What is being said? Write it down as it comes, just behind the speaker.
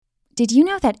Did you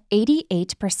know that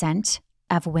 88%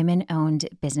 of women-owned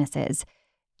businesses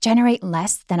generate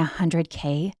less than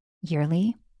 $100K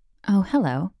yearly? Oh,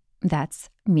 hello. That's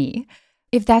me.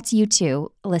 If that's you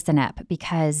too, listen up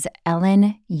because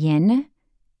Ellen Yin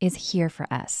is here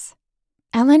for us.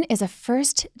 Ellen is a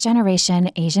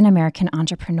first-generation Asian American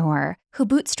entrepreneur who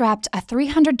bootstrapped a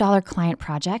 $300 client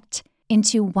project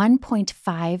into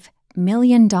 $1.5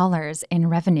 million in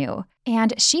revenue.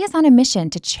 And she is on a mission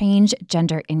to change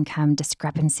gender income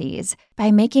discrepancies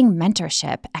by making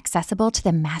mentorship accessible to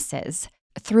the masses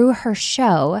through her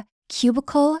show,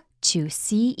 Cubicle to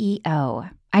CEO.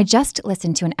 I just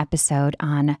listened to an episode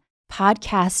on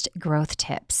podcast growth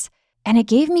tips, and it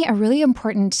gave me a really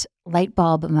important light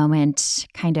bulb moment,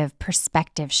 kind of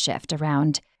perspective shift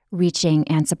around reaching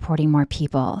and supporting more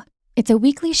people. It's a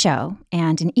weekly show,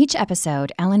 and in each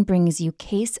episode, Ellen brings you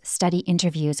case study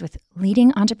interviews with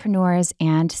leading entrepreneurs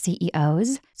and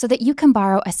CEOs so that you can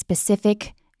borrow a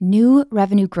specific new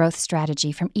revenue growth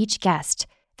strategy from each guest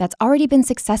that's already been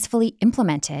successfully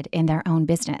implemented in their own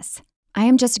business. I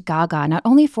am just gaga, not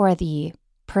only for the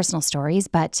personal stories,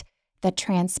 but the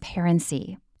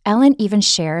transparency. Ellen even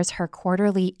shares her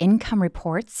quarterly income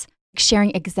reports,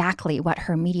 sharing exactly what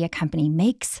her media company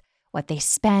makes, what they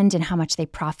spend, and how much they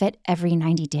profit every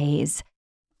 90 days.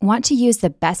 Want to use the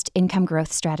best income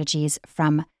growth strategies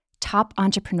from top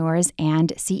entrepreneurs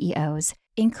and CEOs,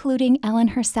 including Ellen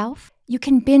herself? You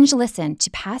can binge listen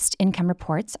to past income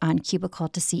reports on Cubicle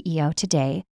to CEO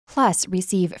today, plus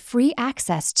receive free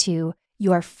access to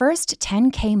your first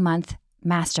 10K month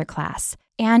masterclass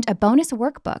and a bonus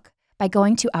workbook by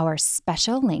going to our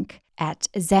special link at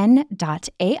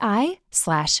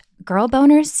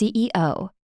zen.ai/girlbonerceo.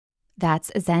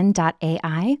 That's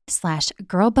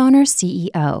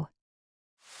zen.ai/girlbonerceo.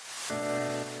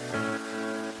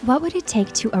 What would it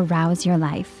take to arouse your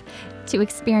life, to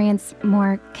experience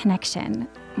more connection,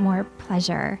 more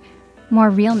pleasure, more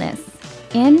realness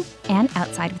in and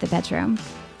outside of the bedroom?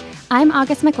 I'm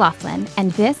August McLaughlin,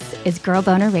 and this is Girl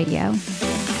Boner Radio.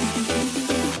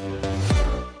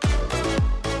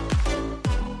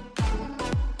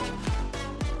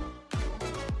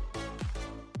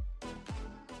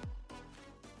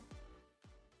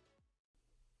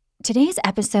 Today's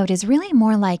episode is really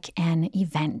more like an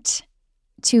event.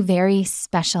 Two very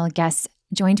special guests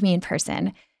joined me in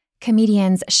person,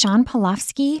 comedians Sean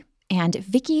Polofsky and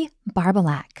Vicki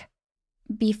Barbolak.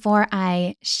 Before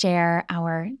I share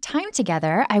our time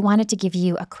together, I wanted to give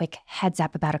you a quick heads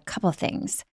up about a couple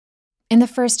things. In the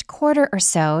first quarter or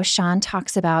so, Sean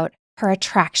talks about her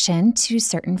attraction to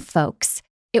certain folks.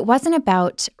 It wasn't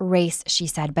about race, she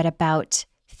said, but about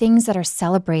things that are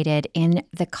celebrated in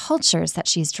the cultures that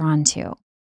she's drawn to.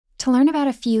 To learn about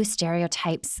a few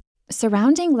stereotypes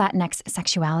surrounding Latinx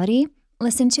sexuality,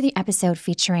 listen to the episode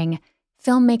featuring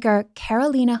filmmaker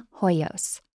Carolina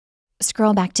Hoyos.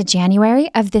 Scroll back to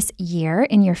January of this year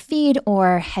in your feed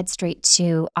or head straight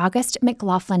to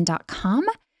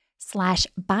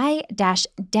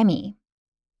augustmclaughlin.com/by-demi.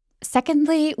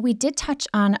 Secondly, we did touch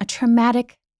on a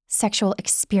traumatic sexual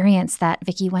experience that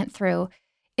Vicki went through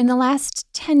in the last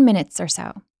 10 minutes or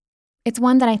so. It's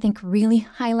one that I think really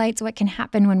highlights what can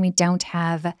happen when we don't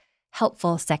have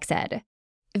helpful sex ed.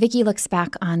 Vicki looks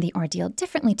back on the ordeal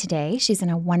differently today. She's in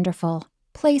a wonderful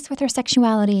place with her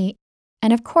sexuality.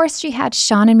 And of course, she had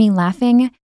Sean and me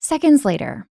laughing seconds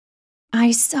later.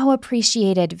 I so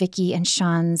appreciated Vicki and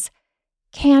Sean's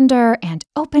candor and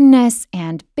openness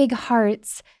and big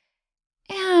hearts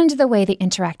and the way they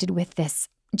interacted with this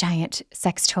giant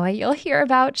sex toy you'll hear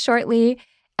about shortly,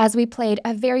 as we played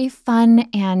a very fun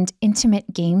and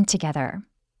intimate game together.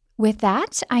 With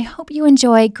that, I hope you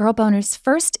enjoy Girl Boner's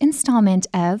first installment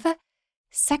of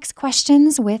Sex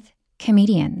Questions with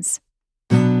Comedians.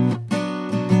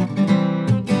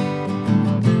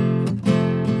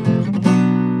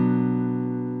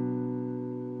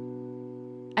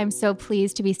 I'm so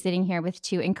pleased to be sitting here with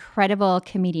two incredible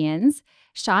comedians,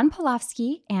 Sean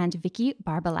Polofsky and Vicki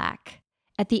Barbolak.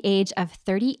 At the age of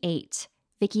 38,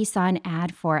 Vicki saw an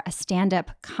ad for a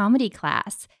stand-up comedy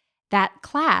class. That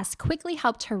class quickly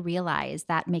helped her realize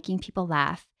that making people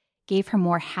laugh gave her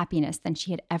more happiness than she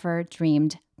had ever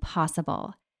dreamed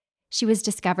possible. She was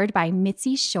discovered by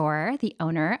Mitzi Shore, the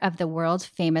owner of the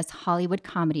world-famous Hollywood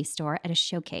Comedy Store, at a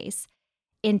showcase.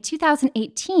 In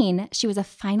 2018, she was a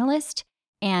finalist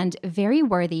and very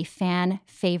worthy fan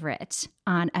favorite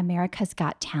on America's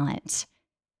Got Talent.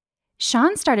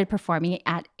 Sean started performing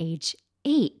at age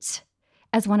 8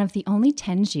 as one of the only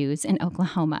 10 Jews in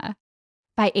Oklahoma.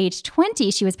 By age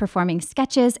 20, she was performing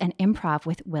sketches and improv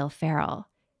with Will Ferrell.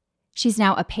 She's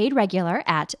now a paid regular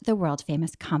at the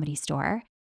world-famous Comedy Store.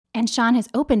 And Sean has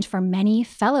opened for many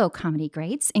fellow comedy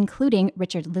greats, including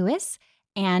Richard Lewis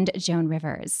and Joan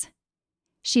Rivers.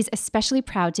 She's especially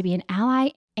proud to be an ally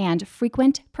and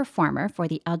frequent performer for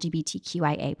the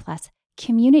LGBTQIA+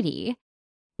 community.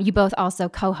 You both also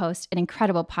co-host an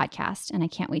incredible podcast, and I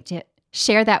can't wait to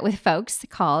share that with folks,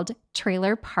 called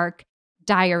Trailer Park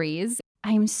Diaries.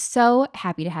 I'm so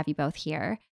happy to have you both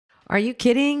here. Are you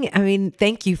kidding? I mean,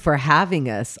 thank you for having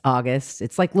us, August.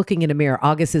 It's like looking in a mirror.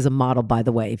 August is a model, by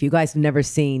the way. If you guys have never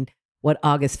seen what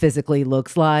August physically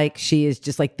looks like, she is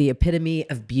just like the epitome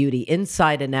of beauty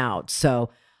inside and out. So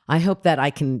I hope that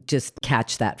I can just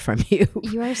catch that from you.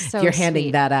 You are so If you're handing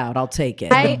sweet. that out, I'll take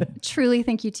it. I truly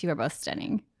think you two are both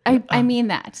stunning. I mean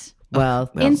that. well,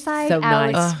 Inside, so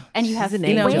out, nice. and you have She's an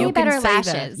way angel. you can better say that.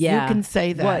 lashes. Yeah. You can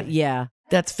say that. What? Yeah.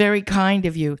 That's very kind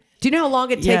of you. Do you know how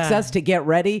long it takes Yeah. us to get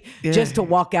ready just to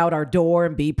walk out our door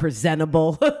and be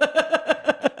presentable?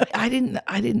 I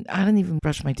didn't even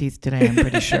brush my teeth today, I'm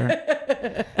pretty sure.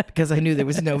 Because I knew there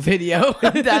was no video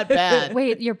that bad.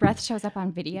 Wait, your breath shows up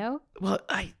on video? Well,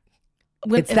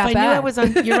 It's if that I bad. knew I was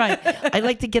on, you're right. I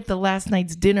like to get the last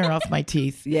night's dinner off my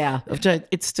teeth. Yeah.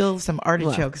 It's still some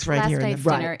artichokes right Last here. night's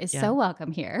Right. dinner is Yeah. so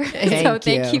welcome here. Thank so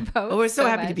thank you. you both. Oh, we're so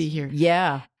happy to much. be here.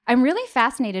 Yeah. I'm really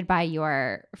fascinated by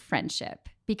your friendship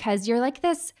because you're like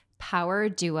this power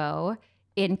duo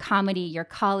in comedy. You're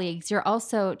colleagues. You're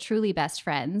also truly best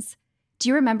friends. Do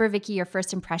you remember, Vicky, your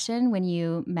first impression when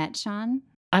you met Sean?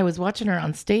 I was watching her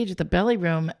on stage at the Belly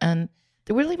Room, and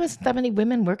there really wasn't that many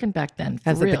women working back then. For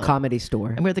That's at real. the Comedy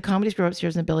Store. And we're at the Comedy Store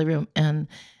upstairs in the Belly Room, and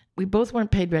we both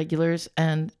weren't paid regulars.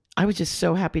 And I was just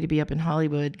so happy to be up in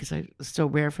Hollywood because it was so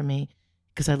rare for me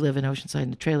because I live in Oceanside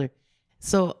in a trailer.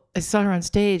 So I saw her on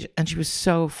stage, and she was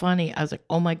so funny. I was like,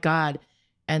 oh my God.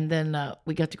 And then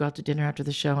we got to go out to dinner after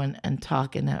the show and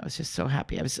talk, and I was just so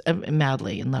happy. I was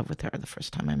madly in love with her the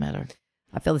first time I met her.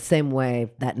 I feel the same way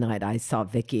that night. I saw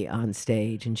Vicky on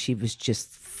stage and she was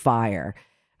just fire.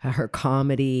 Her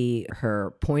comedy,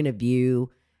 her point of view,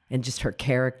 and just her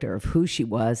character of who she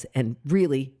was and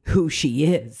really who she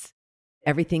is.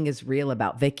 Everything is real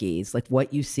about Vicky. It's like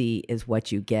what you see is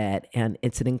what you get. And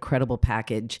it's an incredible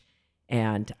package.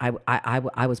 And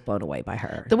I was blown away by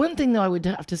her. The one thing, though, I would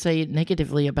have to say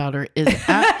negatively about her is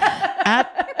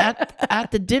at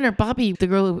the dinner, Bobby, the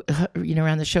girl who,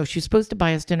 ran the show, she was supposed to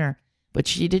buy us dinner, but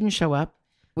she didn't show up.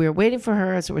 We were waiting for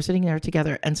her, so we're sitting there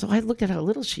together. And so I looked at how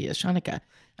little she is, Shanika.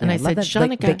 And Yeah, I love said, that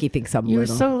Shanika, Vicky thinks I'm you're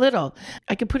little. so little.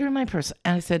 I could put her in my purse.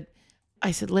 And I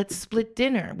said, let's split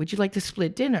dinner. Would you like to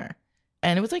split dinner?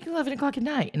 And it was like 11 o'clock at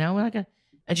night,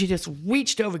 and she just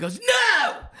reached over and goes,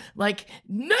 no, like,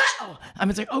 no. I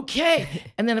was like, okay.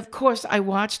 And then, of course, I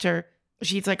watched her.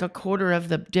 She eats like a quarter of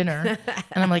the dinner.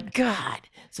 And I'm like, God.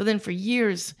 So then for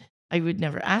years, I would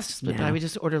never ask to split, but I would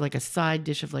just order like a side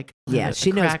dish of like a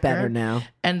she knows cracker. better now.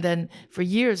 And then for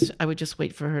years, I would just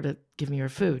wait for her to give me her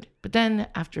food. But then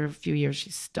after a few years, she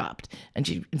stopped and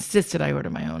she insisted I order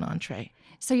my own entree.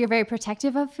 So you're very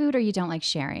protective of food, or you don't like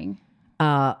sharing?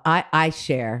 I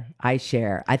share.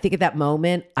 I think at that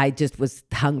moment, I just was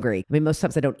hungry. I mean, most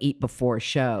times I don't eat before a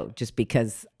show just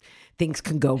because things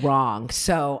can go wrong.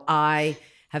 So I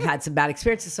have had some bad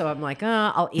experiences. So I'm like,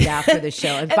 I'll eat after the show.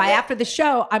 And by after the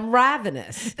show, I'm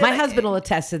ravenous. My husband will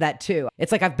attest to that too.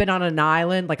 It's like I've been on an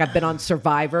island, like I've been on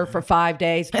Survivor for 5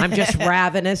 days. I'm just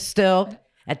ravenous still.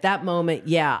 At that moment,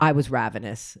 yeah, I was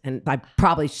ravenous. And I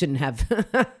probably shouldn't have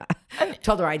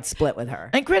told her I'd split with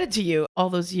her. And credit to you, all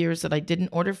those years that I didn't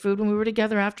order food when we were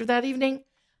together after that evening.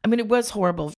 I mean, it was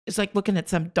horrible. It's like looking at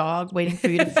some dog waiting for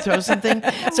you to throw something.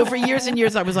 So for years and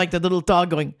years, I was like the little dog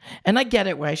going, and I get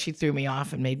it why she threw me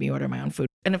off and made me order my own food.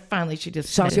 And then finally she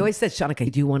just She always said,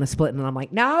 Shanika, do you want to split? And I'm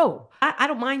like, no, I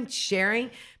don't mind sharing.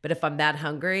 But if I'm that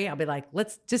hungry, I'll be like,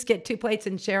 let's just get 2 plates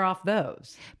and share off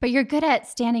those. But you're good at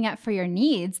standing up for your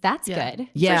needs. That's Yeah. good.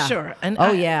 Yeah. For sure. And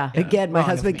Yeah. Again, my wrong of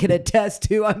husband me. can attest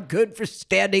to I'm good for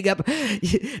standing up.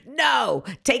 No,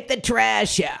 take the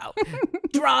trash out.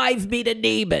 Drive me to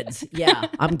Neiman's. Yeah,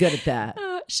 I'm good at that.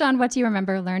 Sean, what do you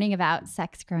remember learning about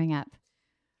sex growing up?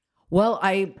 Well,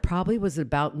 I probably was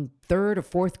about in 3rd or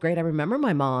 4th grade. I remember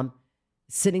my mom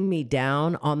sitting me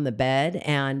down on the bed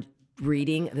and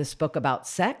reading this book about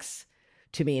sex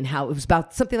to me and how it was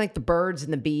about something like the birds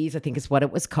and the bees, I think is what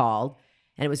it was called.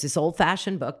 And it was this old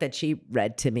fashioned book that she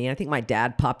read to me. And I think my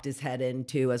dad popped his head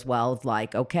into as well,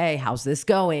 like, okay, how's this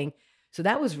going? So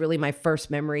that was really my first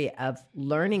memory of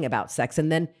learning about sex. And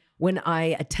then when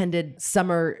I attended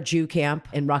summer Jew camp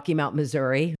in Rocky Mount,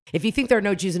 Missouri. If you think there are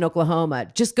no Jews in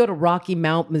Oklahoma, just go to Rocky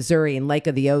Mount, Missouri in Lake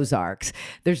of the Ozarks.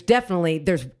 There's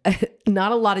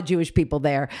not a lot of Jewish people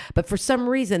there, but for some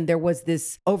reason there was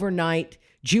this overnight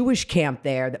Jewish camp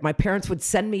there that my parents would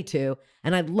send me to.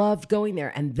 And I loved going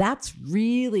there. And that's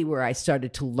really where I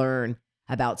started to learn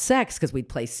about sex, because we'd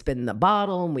play spin the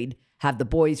bottle and we'd have the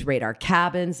boys raid our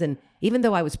cabins. And even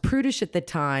though I was prudish at the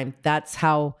time, that's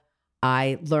how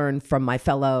I learned from my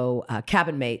fellow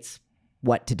cabin mates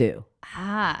what to do.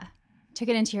 Took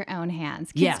it into your own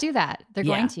hands. Kids Yeah. do that. They're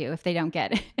Yeah. going to if they don't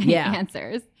get any Yeah.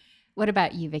 answers. What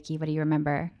about you, Vicky? What do you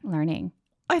remember learning?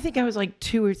 I think I was like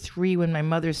 2 or 3 when my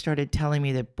mother started telling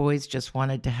me that boys just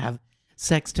wanted to have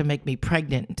sex to make me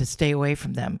pregnant and to stay away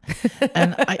from them.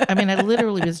 And I mean, I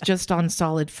literally was just on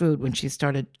solid food when she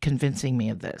started convincing me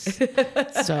of this.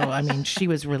 So, I mean, she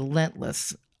was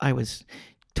relentless. I was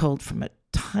told from a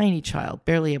tiny child,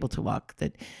 barely able to walk,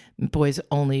 that boys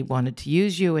only wanted to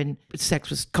use you, and sex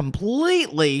was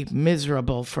completely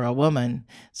miserable for a woman.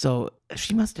 So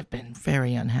she must have been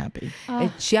very unhappy.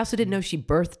 And she also didn't know she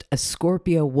birthed a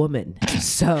Scorpio woman.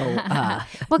 So,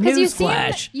 Well, because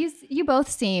newsflash. you both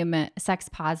seem sex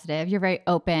positive. You're very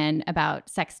open about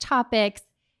sex topics.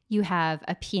 You have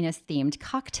a penis-themed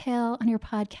cocktail on your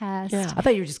podcast. Yeah. I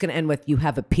thought you were just going to end with "you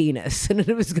have a penis," and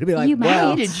it was going to be like, You might.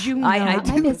 "Well, Did you know? I Not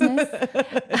my do." business.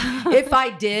 If I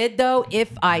did, though,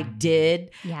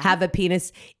 Yeah. have a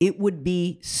penis, it would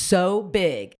be so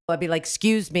big. I'd be like,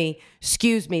 excuse me,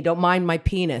 don't mind my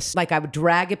penis. Like I would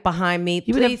drag it behind me.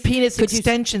 You would have Please, penis could you-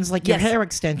 extensions like your Yes. hair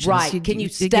extensions. Right. Can you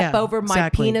step over my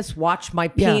exactly. penis, watch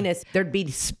my Yeah. penis? There'd be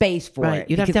space for Right. it.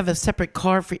 You'd have to Because- have a separate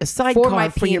car for a side For car my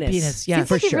for your penis. penis. Yeah.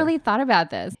 Seems like for you've sure. really thought about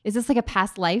this. Is this like a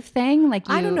past life thing? Like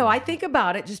I don't know. I think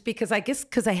about it just because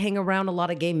because I hang around a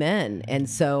lot of gay men. And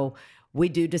so we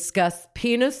do discuss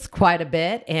penis quite a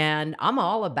bit, and I'm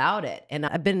all about it. And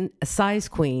I've been a size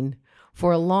queen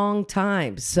for a long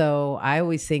time. So I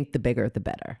always think the bigger, the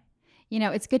better.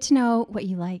 it's good to know what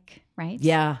you like, right?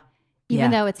 Yeah.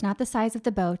 Even yeah. though it's not the size of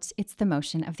the boat, it's the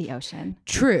motion of the ocean.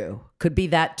 True. Could be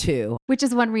that too. Which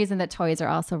is one reason that toys are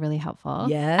also really helpful.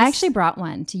 Yes. I actually brought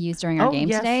one to use during our Oh, game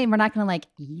yes. today, and we're not going to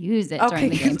use it during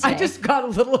the game 'cause today. I just got a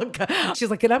little. She's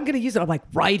like, and I'm going to use it. I'm like,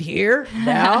 right here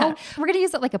now. We're going to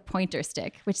use it like a pointer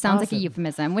stick, which sounds like a Awesome.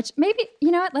 euphemism, which maybe, you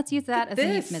know what? Let's use that as a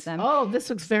this. euphemism. Oh, this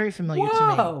looks very familiar to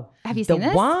me. Whoa. Have you seen the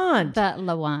this? wand? The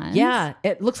La Wand. Yeah,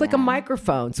 it looks like a Yeah.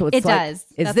 microphone. So it's It like, does. is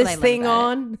That's what this I love thing about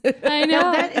on? I Now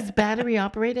know. that is battery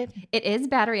operated. It is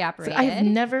battery operated. I've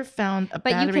never found a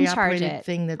But you can battery charge operated it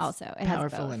thing that's also. It has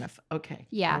powerful both. enough. Okay.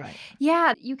 Yeah. All right.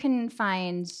 Yeah, you can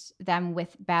find them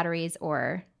with batteries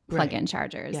or plug-in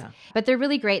chargers. Yeah. But they're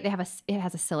really great. It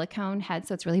has a silicone head,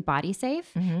 so it's really body safe.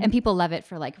 And people love it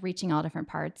for like reaching all different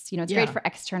parts. It's great Yeah. for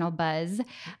external buzz.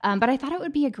 But I thought it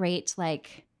would be a great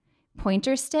like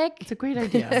pointer stick. It's a great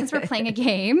idea. Since we're playing a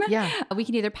game, Yeah. we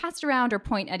can either pass it around or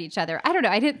point at each other. I don't know.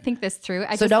 I didn't think this through.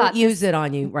 I So just don't thought use it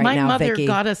on you right My now, mother Vicky.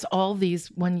 got us all these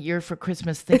one year for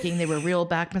Christmas thinking they were real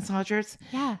back massagers.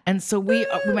 Yeah. And so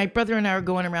my brother and I were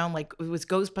going around like it was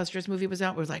Ghostbusters movie was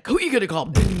out. We was like, who are you going to call?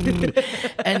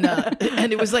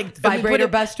 and it was like Vibrator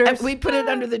and busters? We put it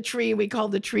under the tree. We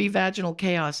called the tree vaginal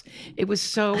chaos. It was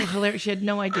so hilarious. She had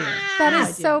no idea. That No is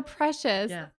idea. so precious.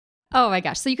 Yeah. Oh my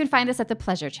gosh. So you can find this at the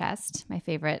Pleasure Chest, my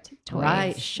favorite toy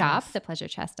Right. shop,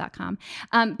 thepleasurechest.com.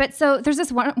 But so there's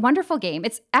this wonderful game.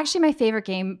 It's actually my favorite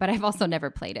game, but I've also never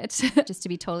played it, just to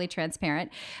be totally transparent.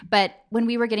 But when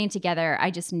we were getting together,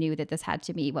 I just knew that this had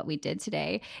to be what we did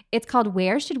today. It's called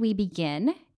Where Should We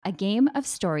Begin? A Game of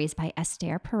Stories by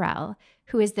Esther Perel,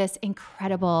 who is this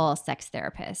incredible sex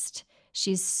therapist.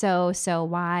 She's so, so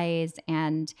wise.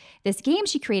 And this game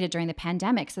she created during the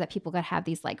pandemic so that people could have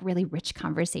these like really rich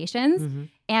conversations.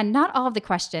 And not all of the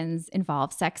questions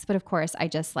involve sex, but of course I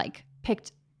just like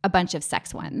picked a bunch of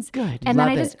sex ones. Good. And then Love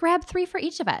I it. just grabbed 3 for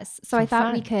each of us. So So I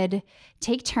thought we fun. could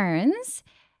take turns.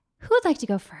 Who would like to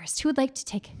go first? Who would like to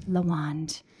take La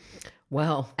Wand?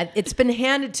 Well, it's been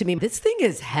handed to me. This thing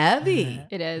is heavy.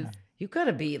 It is. You got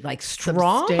to be like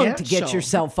strong to get Substantial.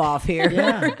 yourself off here.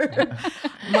 Yeah.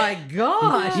 My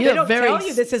gosh. You They have don't very tell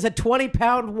you this is a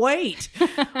 20-pound weight.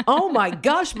 Oh my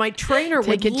gosh. My trainer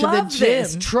would Take it to the love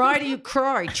this. gym. Try till you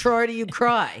cry. Try till you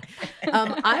cry.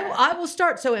 I will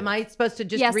start. So am I supposed to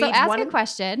just Yeah, read so ask one? a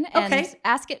question and Okay.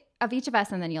 ask it of each of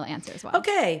us, and then you'll answer as well.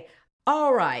 Okay.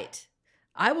 All right.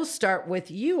 I will start with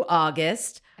you,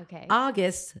 August. Okay.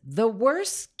 August, the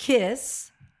worst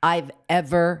kiss I've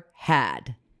ever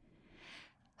had.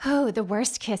 Oh, the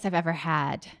worst kiss I've ever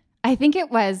had. I think it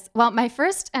was, my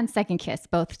first and second kiss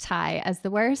both tie as the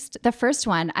worst. The first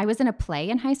one, I was in a play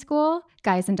in high school,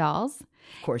 Guys and Dolls.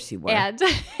 Of course you were. And,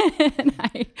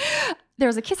 there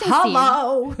was a kissing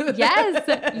Hello. scene.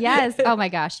 Yes. Oh my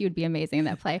gosh, you would be amazing in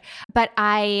that play. But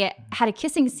I had a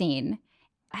kissing scene.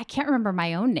 I can't remember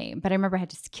my own name, but I remember I had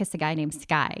to kiss a guy named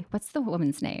Sky. What's the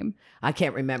woman's name? I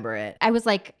can't remember it. I was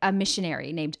like a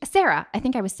missionary named Sarah. I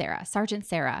think I was Sarah, Sergeant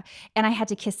Sarah. And I had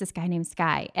to kiss this guy named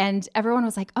Sky. And everyone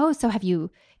was like, oh, so have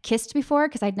you kissed before?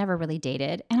 Because I'd never really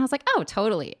dated. And I was like, oh,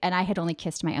 totally. And I had only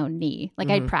kissed my own knee. Like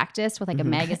I'd practiced with like a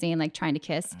magazine, like trying to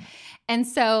kiss. And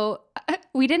so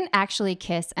we didn't actually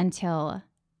kiss until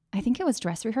I think it was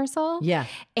dress rehearsal. Yeah.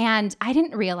 And I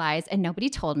didn't realize, and nobody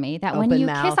told me, that when Open you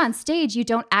mouth. kiss on stage, you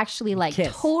don't actually like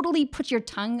Kiss. totally put your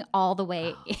tongue all the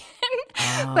way in.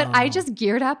 But I just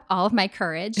geared up all of my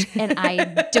courage and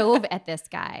I dove at this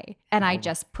guy and I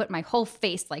just put my whole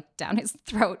face like down his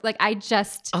throat. Like I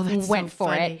just went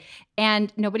for it.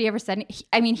 And nobody ever said,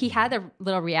 he had a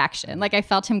little reaction. Like I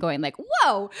felt him going like,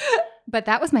 whoa. But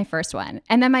that was my first one.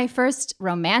 And then my first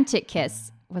romantic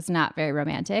kiss was not very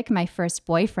romantic. My first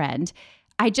boyfriend,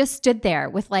 I just stood there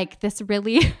with like this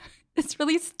really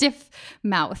stiff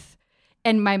mouth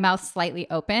and my mouth slightly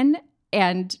open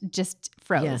and just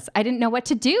froze. Yeah. I didn't know what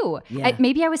to do. Yeah.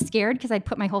 Maybe I was scared because I'd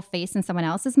put my whole face in someone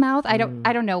else's mouth. I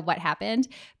don't know what happened,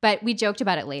 but we joked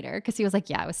about it later because he was like,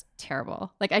 yeah, it was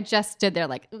terrible. Like I just stood there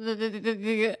like,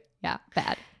 yeah,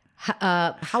 bad.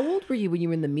 How old were you when you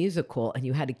were in the musical and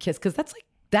you had to kiss? Because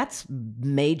that's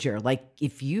major. Like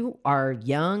if you are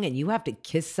young and you have to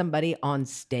kiss somebody on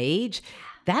stage,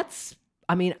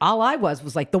 all I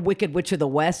was like the Wicked Witch of the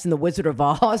West and the Wizard of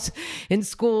Oz in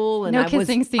school. And No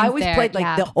kissing scenes I always there, played like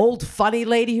yeah. the old funny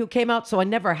lady who came out. So I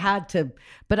never had to,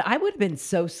 but I would have been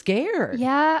so scared.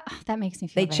 Yeah, that makes me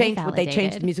feel They very changed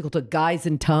validated. the musical to Guys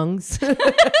and Tongues.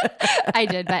 I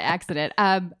did by accident.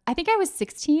 I think I was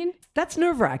 16. That's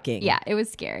nerve-wracking. Yeah, it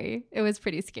was scary. It was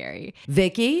pretty scary.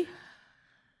 Vicky?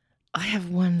 I have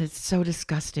one that's so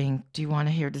disgusting. Do you want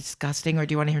to hear disgusting or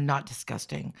do you want to hear not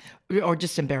disgusting or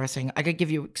just embarrassing? I could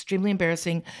give you extremely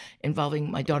embarrassing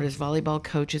involving my daughter's volleyball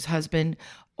coach's husband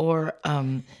or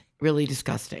really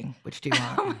disgusting. Which do you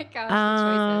want? Oh my gosh,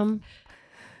 the choices.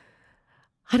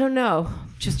 I don't know.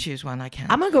 Just choose one. I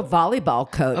can't. I'm gonna go volleyball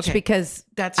coach Okay. because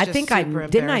That's I just think super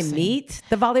didn't I embarrassing. meet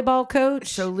the volleyball coach?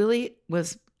 So Lily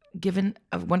was given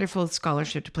a wonderful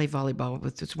scholarship to play volleyball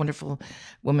with this wonderful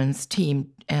women's team,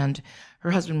 and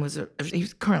her husband was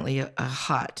he's currently a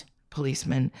hot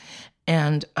policeman,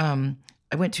 and I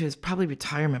went to his probably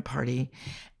retirement party,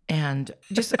 and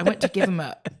I went to give him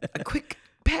a quick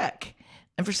peck,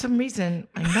 and for some reason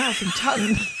my mouth and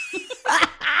tongue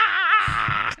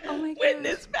Oh my went in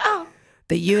his mouth.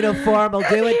 The uniform will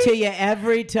do it to you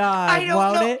every time, I don't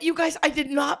won't know, it? you guys. I did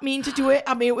not mean to do it.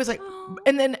 I mean, it was like,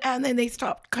 and then they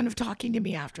stopped kind of talking to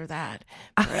me after that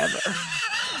forever.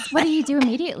 What did you do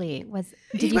immediately?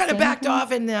 Did He you kind of say backed anything?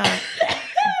 off, and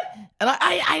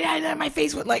I my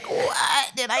face went like,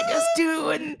 what did I just do?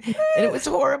 And it was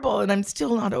horrible, and I'm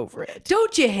still not over it.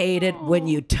 Don't you hate it when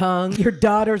you tongue your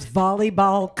daughter's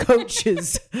volleyball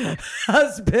coach's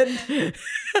husband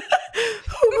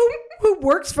who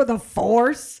works for the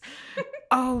force?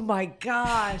 Oh my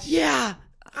gosh. Yeah.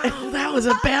 Oh, that was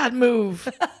a bad move.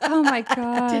 Oh my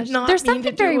gosh. not There's mean to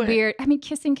something very do it. weird. I mean,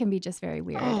 kissing can be just very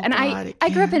weird. Oh, and God, I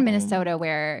grew up in can. Minnesota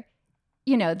where,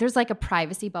 there's like a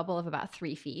privacy bubble of about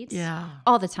 3 feet. Yeah.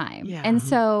 All the time. Yeah. And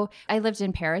so I lived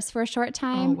in Paris for a short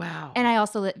time. Oh, wow. And I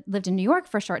also lived in New York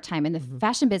for a short time in the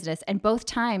fashion business. And both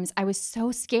times I was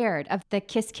so scared of the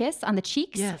kiss on the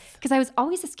cheeks. Yes. Because I was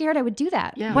always scared I would do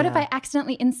that. Yeah. What if Yeah. I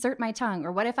accidentally insert my tongue?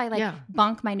 Or what if I Yeah.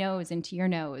 bonk my nose into your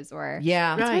nose? Or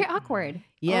Yeah. it's very Right. awkward.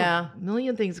 Yeah. Oh, a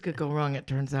million things could go wrong, it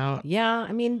turns out. Yeah,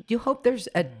 I mean, you hope there's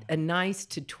a nice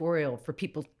tutorial for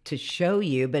people to show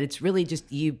you, but it's really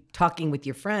just you talking with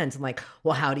your friends and like,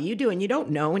 well, how do you do? And you don't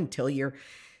know until you're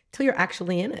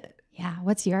actually in it. Yeah.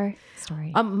 What's your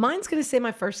story? Mine's gonna say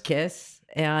my first kiss,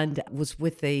 and was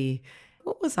with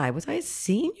what was I? Was I a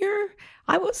senior?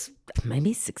 I was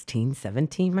maybe 16,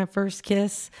 17, my first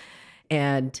kiss,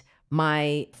 and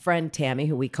my friend Tammy,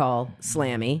 who we call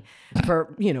Slammy,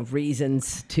 for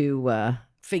reasons to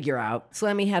figure out.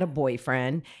 Slammy had a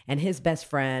boyfriend, and his best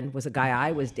friend was a guy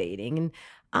I was dating,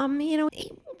 and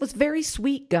he was a very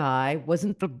sweet guy,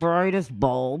 wasn't the brightest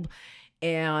bulb,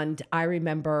 and I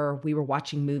remember we were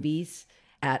watching movies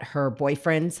at her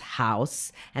boyfriend's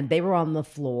house, and they were on the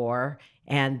floor,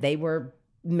 and they were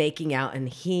making out, and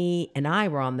he and I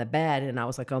were on the bed, and I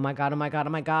was like, oh my God, oh my God,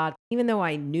 oh my God. Even though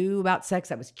I knew about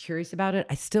sex, I was curious about it,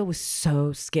 I still was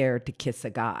so scared to kiss a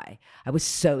guy. I was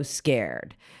so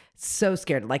scared. So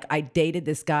scared. Like I dated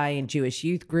this guy in Jewish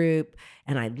youth group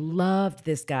and I loved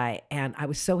this guy. And I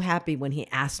was so happy when he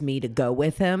asked me to go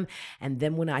with him. And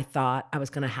then when I thought I was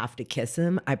going to have to kiss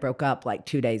him, I broke up like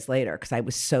 2 days later because I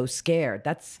was so scared.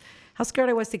 That's how scared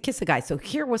I was to kiss a guy. So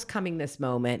here was coming this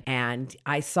moment, and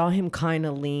I saw him kind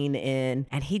of lean in,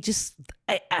 and he just,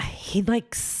 he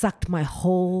like sucked my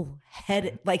whole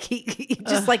head. Like he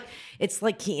just like, it's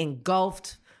like he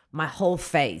engulfed my whole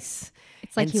face.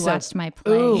 It's like And he so- watched my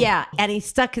play. Yeah. And he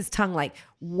stuck his tongue like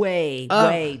way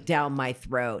down my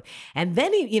throat. And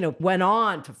then he, went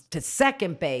on to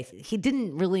second base. He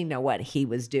didn't really know what he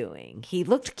was doing. He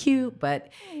looked cute, but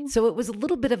so it was a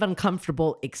little bit of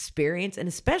uncomfortable experience. And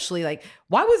especially like,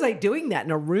 why was I doing that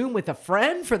in a room with a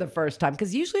friend for the first time?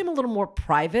 Because usually I'm a little more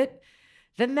private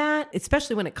than that,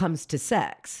 especially when it comes to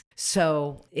sex.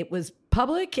 So it was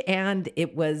public and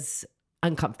it was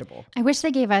uncomfortable. I wish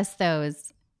they gave us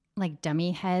those like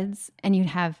dummy heads, and you'd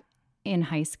have in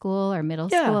high school or middle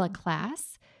school a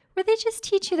class where they just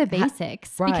teach you the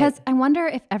basics. right. Because I wonder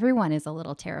if everyone is a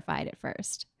little terrified at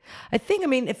first. I think, I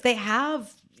mean, if they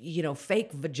have,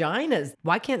 fake vaginas,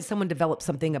 why can't someone develop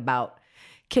something about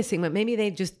kissing? But maybe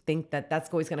they just think that that's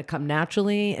always going to come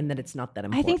naturally and that it's not that I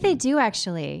important. think they do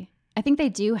actually. I think they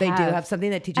do They have. do have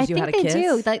something that teaches I you how to think kiss. they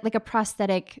do, like a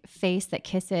prosthetic face that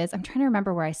kisses. I'm trying to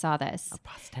remember where I saw this.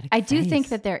 Prosthetic I do think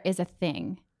face. that there is a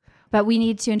thing, but we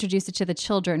need to introduce it to the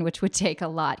children, which would take a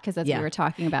lot because that's what Yeah. we were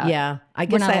talking about. Yeah, I We're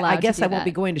guess not I allowed to guess do I won't that.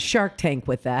 be going to Shark Tank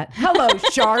with that. Hello,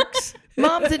 sharks.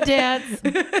 Moms and dads. Do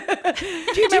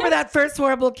you remember that first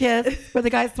horrible kiss where the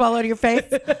guy swallowed your face?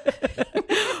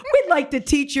 We'd like to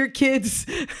teach your kids.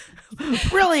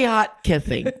 Really hot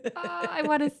kissing. Oh, I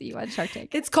want to see you on Shark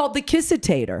Tank. It's called the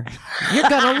Kissitator. You're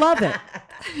gonna love it.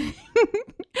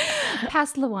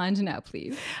 Pass the wand now,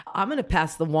 please. I'm gonna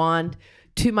pass the wand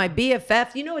to my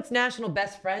BFF. It's National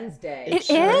Best Friends Day. It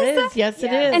Sure is? Yes, it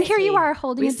Yes. is. And here you are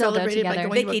holding We a dildo celebrated by together.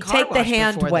 going to a Vicky, car take the wash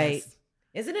hand before weight. this.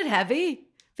 Isn't it heavy?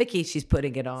 Vicky, she's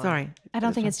putting it on. Sorry. I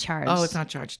don't think it's charged. Oh, it's not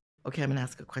charged. Okay, I'm going to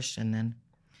ask a question then.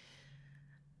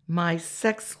 My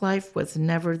sex life was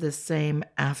never the same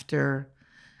after,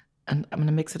 and I'm going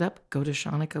to mix it up. Go to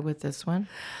Shanika with this one.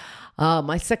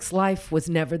 My sex life was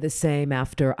never the same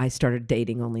after I started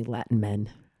dating only Latin men.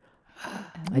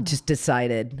 I just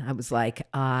decided, I was like,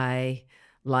 I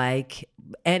like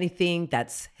anything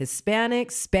that's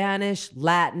Hispanic, Spanish,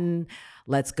 Latin.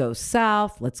 Let's go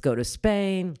south. Let's go to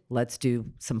Spain. Let's do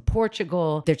some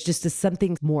Portugal. There's just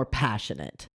something more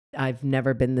passionate. I've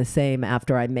never been the same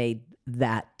after I made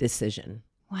that decision.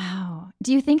 Wow.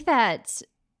 Do you think that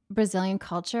Brazilian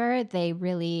culture, they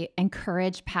really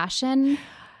encourage passion?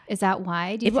 Is that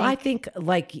why? Do you Well, I think? think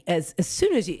like as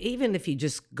soon as you, even if you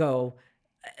just go,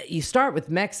 you start with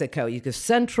Mexico, you go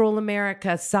Central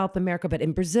America, South America, but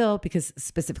in Brazil,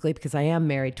 specifically because I am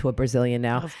married to a Brazilian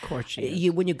now. Of course she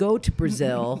is. When you go to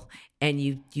Brazil and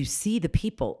you see the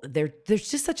people, there's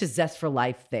just such a zest for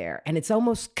life there. And it's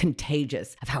almost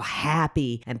contagious of how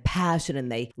happy and passionate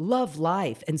and they love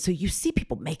life. And so you see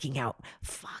people making out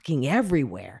fucking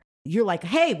everywhere. You're like,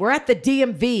 hey, we're at the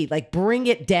DMV, like bring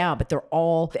it down. But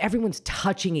everyone's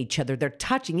touching each other. They're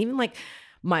touching, even like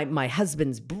my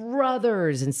husband's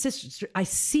brothers and sisters. I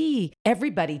see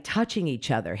everybody touching each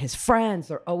other. His friends,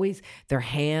 they're always their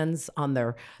hands on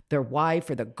their wife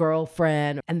or their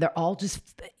girlfriend. And they're all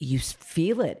you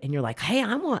feel it. And you're like, hey,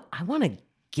 I want to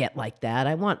get like that.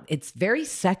 It's very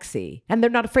sexy. And they're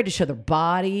not afraid to show their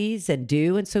bodies and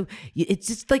do. And so it's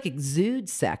just like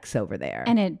exudes sex over there.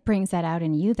 And it brings that out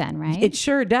in you then, right? It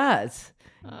sure does.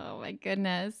 Oh my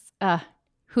goodness.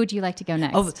 Who do you like to go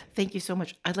next? Oh, thank you so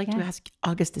much. I'd like to ask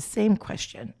August the same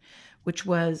question, which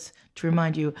was to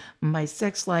remind you, my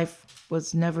sex life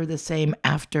was never the same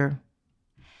after.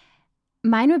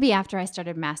 Mine would be after I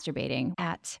started masturbating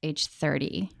at age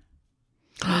 30.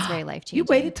 It was very life-changing. You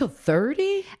waited till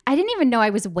 30? I didn't even know I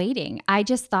was waiting. I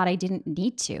just thought I didn't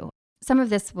need to. Some of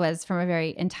this was from a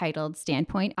very entitled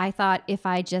standpoint. I thought if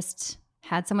I just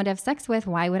had someone to have sex with,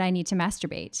 why would I need to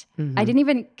masturbate? Mm-hmm. I didn't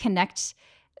even connect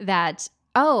that,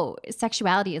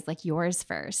 sexuality is like yours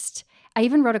first. I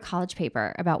even wrote a college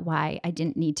paper about why I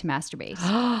didn't need to masturbate.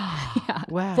 Yeah.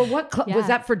 Wow. For what? Yeah. Was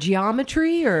that for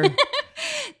geometry or?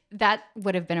 That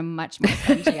would have been a much more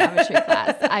fun geometry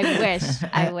class.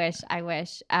 I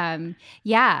wish.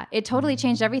 Yeah, it totally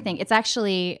changed everything. It's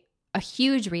actually a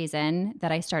huge reason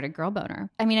that I started Girl Boner.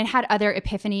 I mean, I had other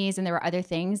epiphanies and there were other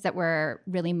things that were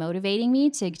really motivating me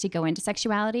to go into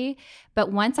sexuality.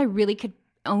 But once I really could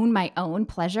own my own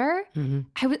pleasure,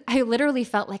 I literally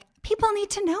felt like people need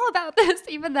to know about this,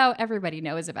 even though everybody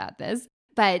knows about this.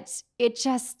 But it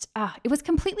just, it was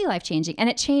completely life-changing. And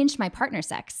it changed my partner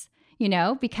sex,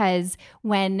 because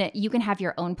when you can have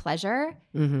your own pleasure,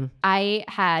 I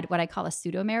had what I call a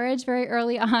pseudo marriage very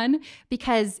early on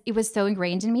because it was so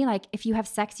ingrained in me. Like, if you have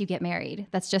sex, you get married.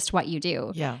 That's just what you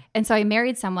do. Yeah. And so I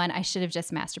married someone I should have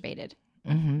just masturbated.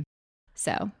 Mm-hmm.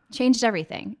 So changed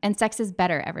everything. And sex is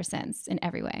better ever since in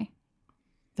every way.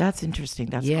 That's interesting.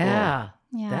 That's Yeah,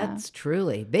 Yeah. that's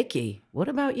truly. Vicky, what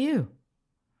about you?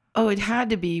 cool. Oh, it had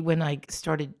to be when I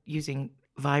started using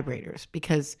vibrators,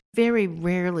 because very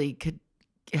rarely could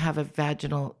have a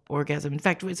vaginal orgasm. In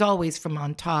fact, it was always from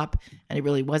on top, and it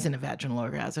really wasn't a vaginal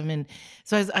orgasm. And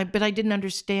so but I didn't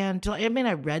understand.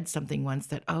 I read something once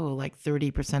that, like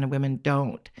 30% of women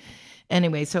don't.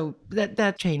 Anyway, so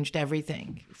that changed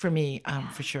everything for me,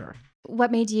 for sure.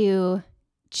 What made you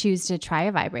choose to try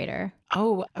a vibrator?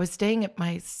 Oh, I was staying at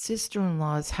my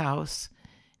sister-in-law's house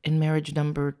in marriage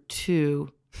number 2.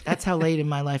 That's how late in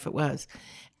my life it was.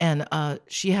 And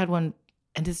she had one,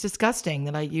 and it's disgusting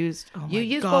that I used. Oh, You my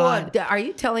used God. Are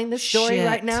you telling this story Shit.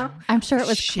 right now? I'm sure it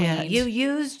was Shit. clean. You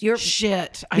used your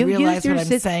Shit. I You realize used your what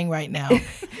I'm saying right now.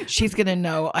 She's going to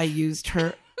know I used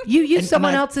her. you used and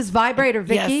someone I- else's vibrator,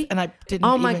 Vicky. Yes, and I didn't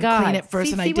Oh my even God! clean it first,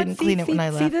 See- and see I didn't clean it when I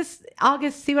left. See this,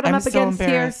 August? See what I'm up so against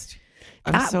embarrassed.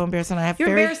 I'm Ah, so embarrassed, and I have here?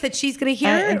 You're very embarrassed that she's going to hear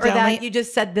and it, or that only- you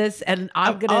just said this, and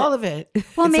I'm going all to. of it. Well,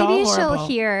 It's all maybe she'll horrible.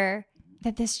 hear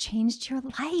that this changed your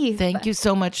life. Thank you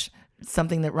so much.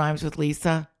 Something that rhymes with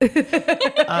Lisa.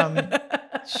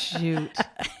 Shoot.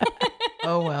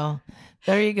 Oh well.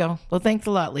 There you go. Well, thanks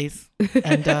a lot, Lisa.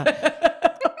 And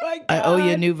I owe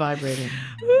you a new vibrator.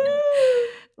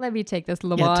 Let me take this, Yeah,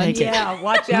 Lamont. take it. Yeah,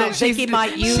 watch No, out. Vicky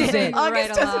might use Shit, it. August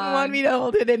Right doesn't along. want me to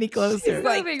hold it any closer.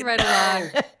 Moving right along.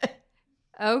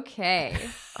 Okay.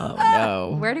 Oh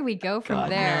no. Where do we go from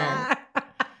God, there?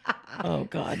 Oh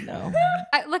God, no.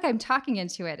 Look, I'm talking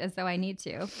into it as though I need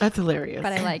to, That's hilarious.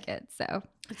 but I like it. So,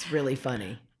 It's really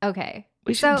funny. okay.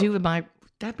 We should So- do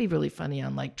that'd be really funny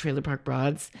on like Trailer Park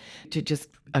Broads to just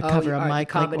cover a our mic like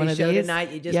comedy one of show these.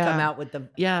 tonight. You just Yeah. come out with the.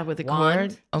 Yeah, with a Wand?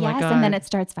 cord. Oh my yes, God. and then it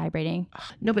starts vibrating.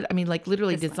 No, but I mean, like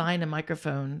literally This one. design a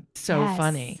microphone. So Yes.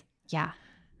 funny. Yeah.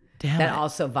 Damn That it.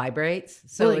 also vibrates,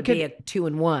 so Well, it it would be a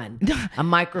 2-in-1. A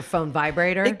microphone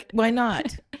vibrator. Why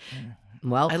not?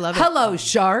 Well, I love it. hello,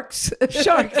 sharks.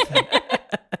 Sharks.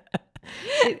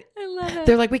 I love it.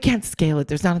 They're like, we can't scale it.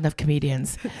 There's not enough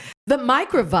comedians. The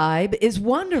microvibe is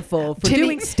wonderful for Timmy,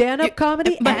 doing stand-up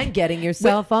comedy and getting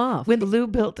yourself off. When Lou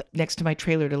built next to my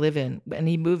trailer to live in, and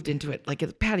he moved into it like a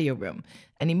patio room,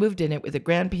 and he moved in it with a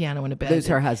grand piano and a bed. Lou's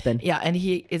her husband. Yeah, and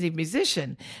he is a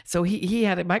musician. So he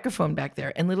had a microphone back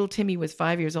there. And little Timmy was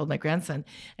 5 years old, my grandson.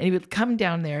 And he would come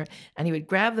down there and he would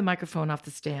grab the microphone off the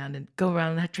stand and go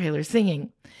around that trailer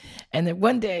singing. And then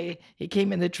one day he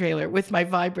came in the trailer with my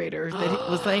vibrator that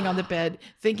he was laying on the bed,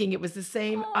 thinking it was the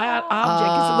same object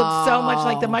because it looked so much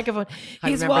like the microphone. I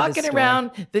He's remember this walking story.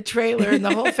 around the trailer and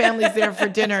the whole family's there for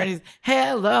dinner. And he's,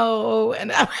 hello.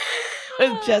 And I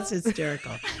was just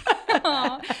hysterical.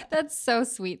 Aw, that's so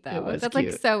sweet, though. was That's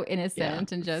cute. like so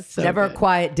innocent and just. So Never good. a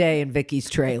quiet day in Vicky's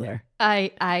trailer.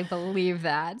 I believe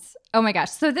that. Oh my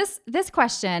gosh. So this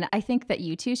question, I think that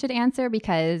you two should answer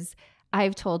because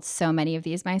I've told so many of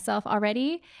these myself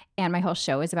already, and my whole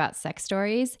show is about sex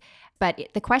stories. But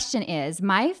the question is,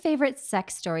 my favorite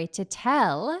sex story to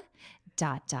tell. ...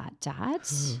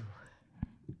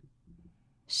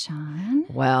 Sean.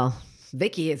 Well,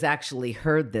 Vicky has actually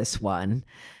heard this one.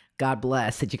 God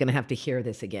bless that you're going to have to hear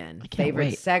this again. can't Favorite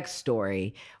wait. sex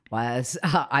story was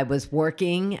I was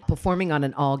performing on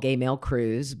an all gay male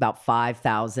cruise, about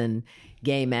 5,000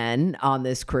 gay men on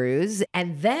this cruise.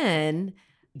 And then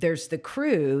there's the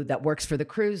crew that works for the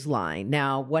cruise line.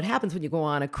 Now, what happens when you go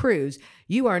on a cruise,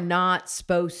 you are not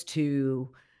supposed to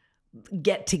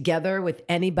get together with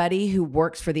anybody who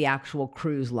works for the actual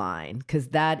cruise line because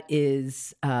that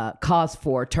is cause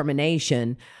for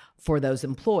termination for those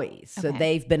employees. So Okay.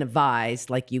 they've been advised,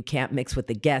 like, you can't mix with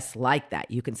the guests like that.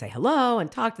 You can say hello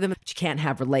and talk to them, but you can't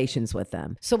have relations with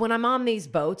them. So when I'm on these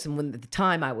boats, and when at the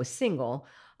time I was single,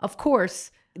 of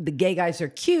course, the gay guys are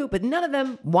cute, but none of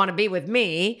them want to be with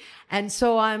me. And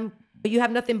so you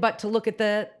have nothing but to look at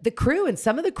the crew. And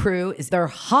some of the crew they're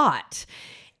hot.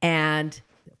 And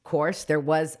of course, there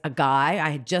was a guy.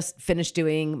 I had just finished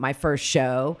doing my first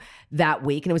show that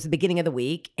week, and it was the beginning of the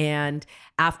week. And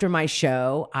after my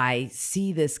show, I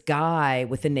see this guy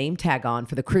with a name tag on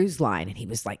for the cruise line, and he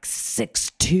was like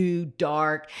 6'2",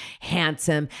 dark,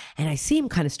 handsome. And I see him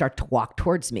kind of start to walk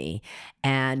towards me.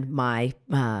 And my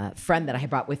friend that I had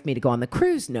brought with me to go on the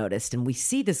cruise noticed, and we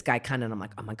see this guy kind of, and I'm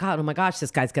like, oh my gosh, this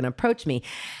guy's going to approach me.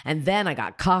 And then I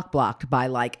got cock blocked by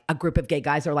like a group of gay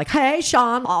guys that are like, hey,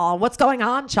 Sean, what's going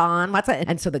on, Sean? What's it?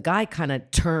 And so the guy kind of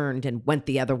turned and went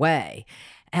the other way.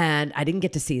 And I didn't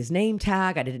get to see his name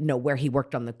tag. I didn't know where he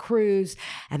worked on the cruise.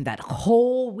 And that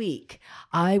whole week,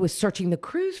 I was searching the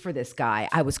cruise for this guy.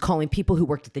 I was calling people who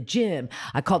worked at the gym.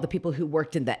 I called the people who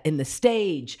worked in the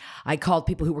stage. I called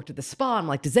people who worked at the spa. I'm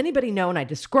like, does anybody know? And I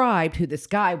described who this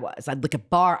guy was. I'd look at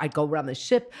I'd go around the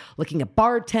ship looking at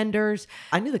bartenders.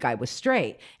 I knew the guy was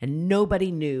straight, and nobody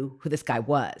knew who this guy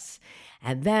was.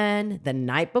 And then the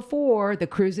night before the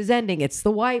cruise is ending, it's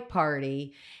the white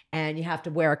party, and you have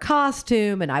to wear a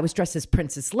costume. And I was dressed as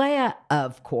Princess Leia,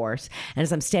 of course. And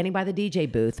as I'm standing by the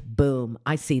DJ booth, boom,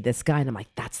 I see this guy. And I'm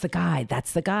like, that's the guy.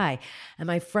 That's the guy. And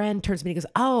my friend turns to me and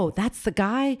goes, oh, that's the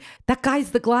guy? That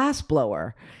guy's the glass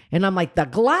blower. And I'm like, the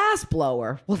glass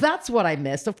blower? Well, that's what I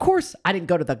missed. Of course, I didn't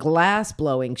go to the glass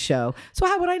blowing show. So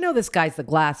how would I know this guy's the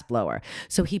glass blower?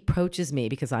 So he approaches me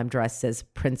because I'm dressed as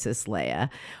Princess Leia,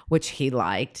 which he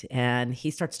liked. And he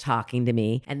starts talking to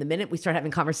me. And the minute we start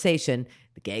having conversation,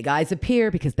 the gay guys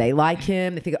appear because they like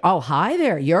him. They think, oh, hi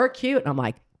there, you're cute. And I'm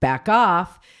like, back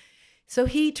off. So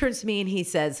he turns to me and he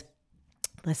says,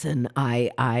 listen,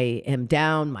 I am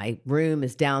down. My room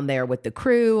is down there with the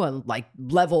crew on like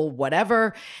level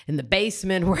whatever in the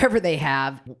basement, wherever they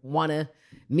have. Want to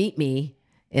meet me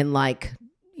in like,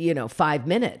 5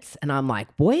 minutes. And I'm like,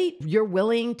 wait, you're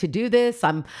willing to do this?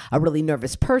 I'm a really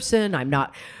nervous person. I'm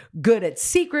not good at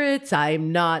secrets.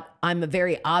 I'm a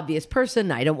very obvious person.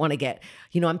 I don't want to get,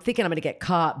 I'm thinking I'm going to get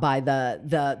caught by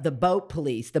the boat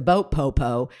police, the boat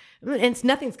popo. And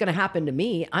nothing's going to happen to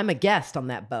me. I'm a guest on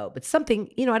that boat, but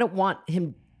something, I don't want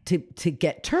him to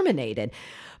get terminated.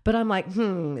 But I'm like,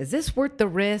 is this worth the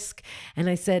risk? And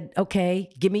I said, okay,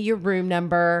 give me your room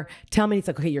number. Tell me. He's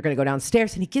like, okay, you're going to go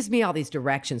downstairs. And he gives me all these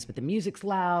directions, but the music's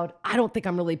loud. I don't think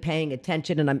I'm really paying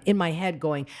attention. And I'm in my head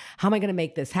going, how am I going to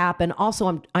make this happen?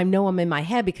 Also, I know I'm in my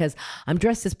head because I'm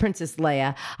dressed as Princess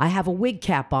Leia. I have a wig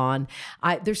cap on.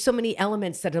 There's so many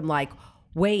elements that I'm like,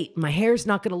 wait, my hair's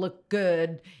not going to look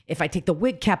good if I take the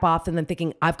wig cap off. And then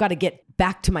thinking I've got to get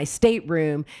back to my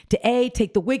stateroom to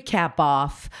take the wig cap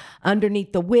off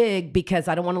underneath the wig because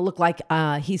I don't want to look like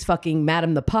he's fucking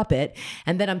Madam the Puppet.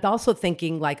 And then I'm also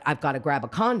thinking like I've got to grab a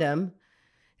condom.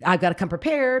 I've got to come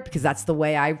prepared because that's the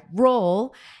way I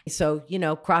roll. So,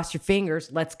 cross your fingers,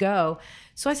 let's go.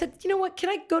 So I said, you know what, can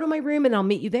I go to my room and I'll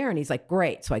meet you there? And he's like,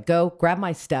 great. So I go grab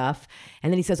my stuff.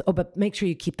 And then he says, oh, but make sure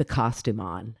you keep the costume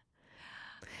on.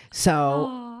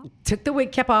 So took the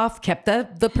wig cap off, kept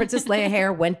the Princess Leia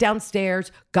hair, went downstairs,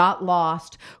 got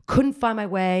lost, couldn't find my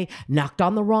way, knocked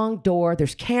on the wrong door.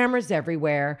 There's cameras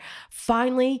everywhere.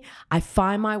 Finally, I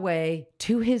find my way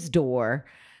to his door.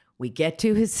 We get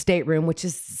to his stateroom, which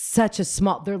is such a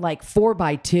small, they're like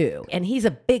 4x2. And he's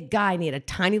a big guy and he had a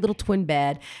tiny little twin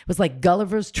bed. It was like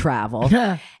Gulliver's Travel.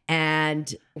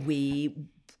 And we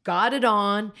got it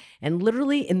on, and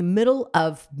literally in the middle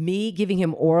of me giving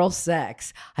him oral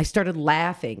sex, I started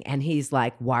laughing, and he's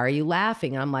like, why are you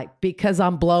laughing? And I'm like, because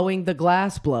I'm blowing the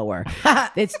glass blower.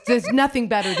 There's nothing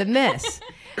better than this.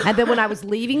 And then when I was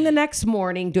leaving the next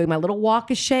morning, doing my little walk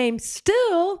of shame,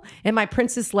 still in my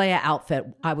Princess Leia outfit,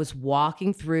 I was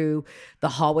walking through the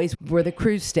hallways where the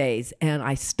cruise stays, and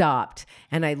I stopped,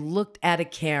 and I looked at a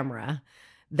camera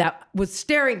that was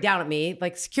staring down at me,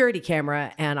 like security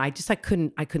camera. And I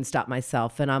couldn't stop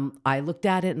myself. And I looked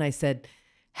at it and I said,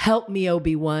 help me,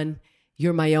 Obi-Wan,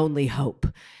 you're my only hope.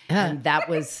 And that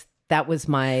was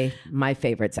my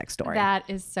favorite sex story. That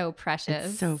is so precious.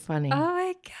 It's so funny. Oh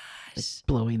my gosh. Like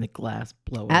blowing the glass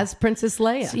blower. As Princess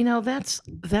Leia. So,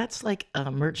 that's like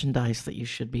merchandise that you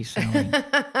should be selling.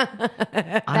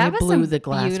 That I was blew some the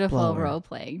glass beautiful blower. role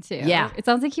playing too. Yeah. It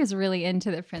sounds like he was really into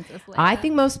the Princess Leia. I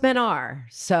think most men are.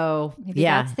 So Maybe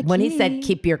yeah, that's the when he key. said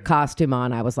keep your costume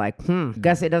on, I was like,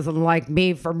 guess he doesn't like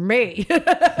me for me.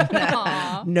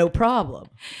 Aw. No problem.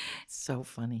 So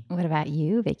funny. What about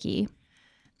you, Vicky?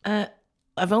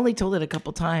 I've only told it a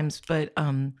couple times, but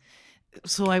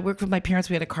so I worked with my parents.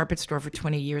 We had a carpet store for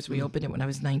 20 years. We opened it when I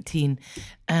was 19.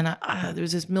 And there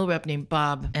was this mill rep named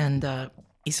Bob, and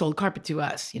he sold carpet to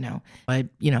us, I,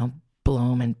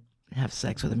 blow him and have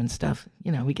sex with him and stuff.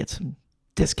 We get some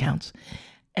discounts.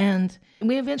 And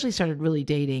we eventually started really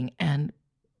dating, and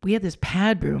we had this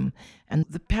pad room, and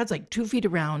the pad's like 2 feet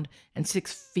around and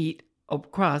 6 feet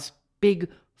across, big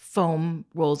foam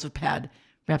rolls of pad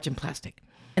wrapped in plastic.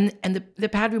 And the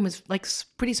pad room was like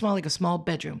pretty small, like a small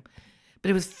bedroom. But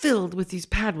it was filled with these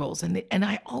pad rolls. And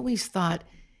I always thought,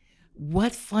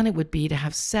 what fun it would be to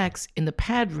have sex in the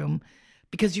pad room,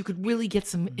 because you could really get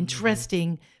some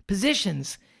interesting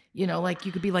positions. Like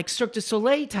you could be like Cirque du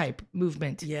Soleil type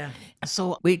movement. Yeah.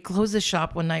 So we closed the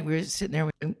shop one night. We were sitting there.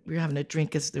 We were having a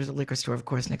drink, because there's a liquor store, of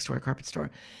course, next to our carpet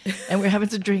store. And we were having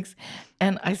some drinks.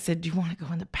 And I said, do you want to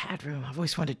go in the pad room? I've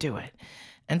always wanted to do it.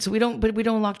 And so we don't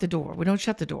lock the door. We don't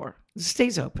shut the door. It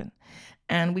stays open.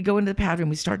 And we go into the pad room,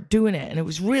 we start doing it. And it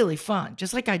was really fun,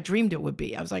 just like I dreamed it would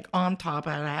be. I was like on top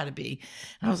of how I had to be.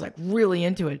 And I was like really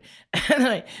into it. And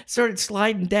then I started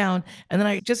sliding down. And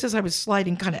then just as I was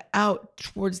sliding kind of out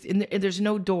towards, and there's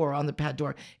no door on the pad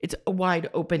door. It's a wide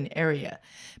open area.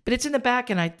 But it's in the back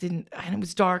and and it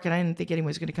was dark and I didn't think anyone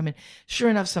was going to come in. Sure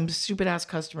enough, some stupid ass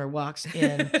customer walks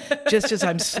in just as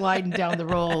I'm sliding down the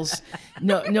rolls.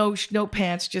 No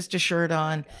pants, just a shirt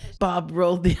on. Bob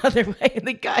rolled the other way and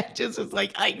the guy just was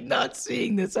like, I'm not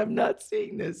seeing this. I'm not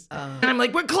seeing this. And I'm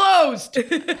like, we're closed.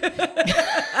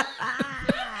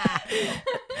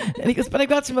 And he goes, but I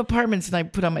got some apartments and I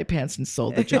put on my pants and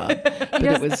sold the job. But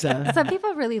it was some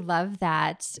people really love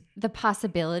that the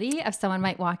possibility of someone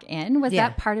might walk in. Was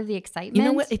that part of the excitement? You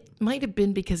know what? It might have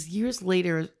been because years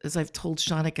later, as I've told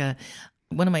Shanika,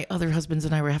 one of my other husbands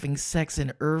and I were having sex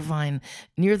in Irvine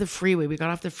near the freeway. We got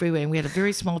off the freeway and we had a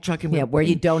very small truck. And where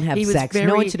you don't have sex.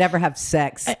 No one should ever have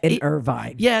sex in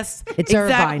Irvine. Yes, it's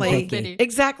exactly. Irvine, Vicky.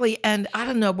 Exactly. And I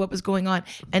don't know what was going on.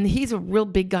 And he's a real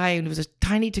big guy and it was a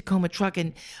tiny Tacoma truck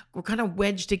and we're kind of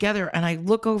wedged together. And I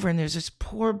look over and there's this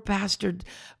poor bastard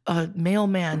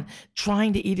mailman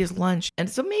trying to eat his lunch. And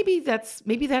so maybe that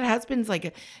has been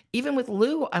like, even with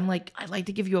Lou, I'm like, I'd like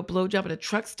to give you a blowjob at a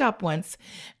truck stop once.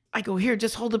 I go, here,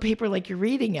 just hold the paper like you're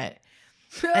reading it.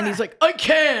 And he's like, I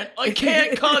can't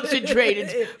concentrate.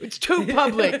 It's too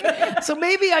public. So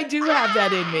maybe I do have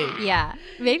that in me. Yeah,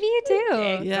 maybe you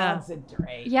do. Yeah.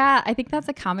 Concentrate. Yeah, I think that's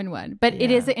a common one. But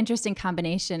it is an interesting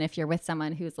combination if you're with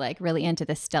someone who's like really into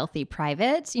the stealthy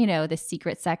private, the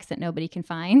secret sex that nobody can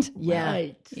find. Yeah.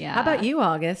 Right. Yeah. How about you,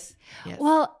 August? Yes.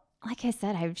 Well, like I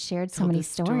said, I've shared so Tell many the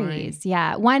story. stories.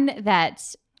 Yeah. One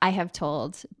that I have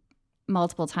told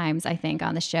multiple times, I think,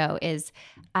 on the show is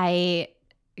I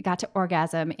got to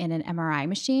orgasm in an MRI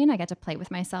machine. I got to play with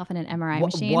myself in an MRI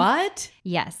machine. What?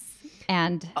 Yes.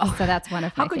 And so that's one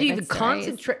of my How could you even favorite stories.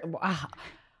 concentrate? Wow.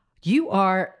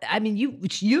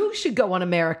 You should go on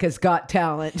America's Got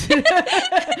Talent.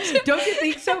 Don't you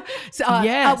think so?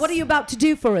 Yes. What are you about to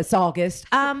do for us, August?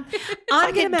 I'm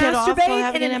going to get off while masturbate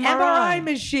having in an an MRI MRI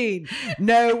machine.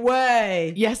 No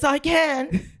way. Yes, I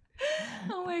can.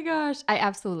 Oh my gosh. I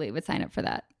absolutely would sign up for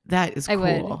that. That is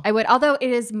cool. I would. Although it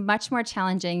is much more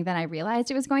challenging than I realized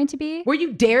it was going to be. Were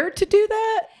you dared to do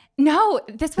that? No,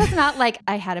 this was not like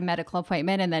I had a medical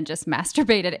appointment and then just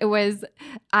masturbated.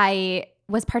 I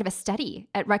was part of a study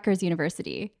at Rutgers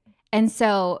University. And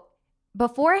so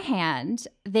beforehand,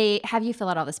 they have you fill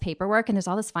out all this paperwork and there's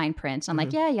all this fine print. And I'm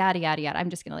like, yeah, yada, yada, yada. I'm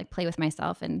just going to play with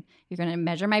myself and you're going to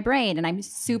measure my brain. And I'm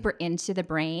super into the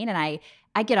brain. And I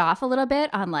get off a little bit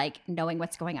on like knowing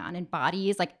what's going on in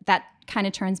bodies. Like that kind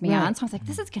of turns me on. So I was like,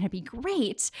 this is going to be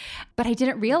great. But I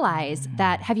didn't realize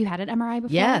that. Have you had an MRI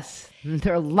before? Yes.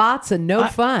 There are lots of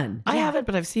fun. I haven't,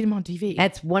 but I've seen him on TV.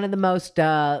 That's one of the most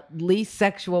least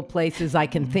sexual places I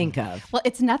can think of. Well,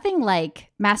 it's nothing like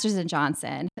Masters and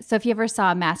Johnson. So if you ever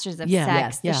saw Masters of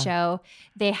Sex, the show,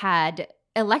 they had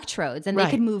electrodes and they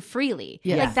could move freely.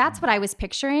 Yes. Like that's what I was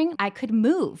picturing. I could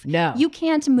move. No. You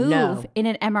can't move in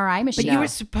an MRI machine. But you were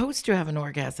supposed to have an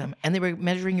orgasm and they were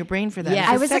measuring your brain for that. Yeah. It's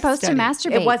a I was sex supposed study. to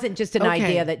masturbate. It wasn't just an Okay.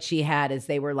 idea that she had as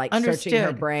they were like searching her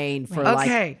Understood. brain for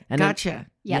Okay, like. gotcha.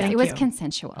 Yes, Thank it was you.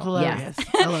 consensual. Hilarious.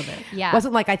 I love it. Yeah.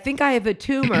 Wasn't like, I think I have a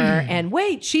tumor and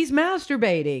wait, she's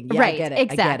masturbating. Yeah, right. I get it.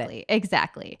 Exactly.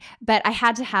 Exactly. But I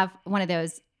had to have one of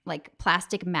those like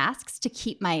plastic masks to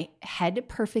keep my head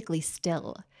perfectly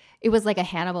still. It was like a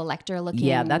Hannibal Lecter looking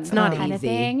that's not kind of easy.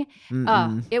 thing.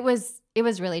 Oh, it was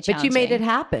really challenging. But you made it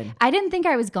happen. I didn't think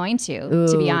I was going to be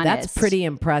Ooh, honest. That's pretty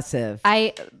impressive.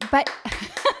 But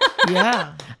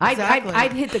Yeah. Exactly.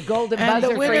 I'd hit the golden And buzzer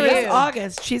the for winner you. is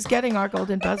August. She's getting our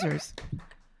golden buzzers.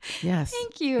 Yes.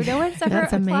 thank you. No one's ever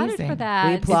That's applauded amazing. for that.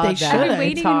 We applaud They that. should. I've been It's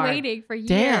waiting hard. and waiting for years.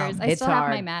 Damn. I It's still have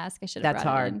my hard. mask. I should have That's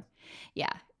brought hard. it in. Yeah.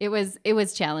 It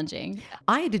was challenging.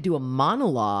 I had to do a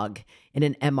monologue in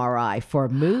an MRI for a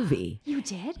movie. You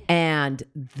did? And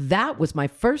that was my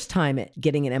first time at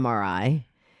getting an MRI.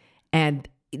 And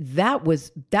that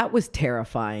was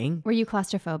terrifying. Were you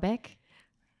claustrophobic?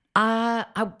 I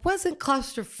wasn't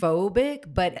claustrophobic,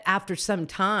 but after some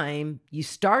time, you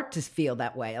start to feel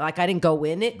that way. Like I didn't go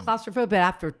in it claustrophobic, but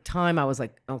after time, I was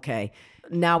like, okay,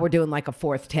 now we're doing like a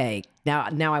fourth take.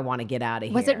 Now I want to get out of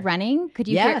here. Was it running? Could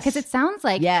you hear? Yes. Because it sounds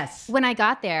like Yes. when I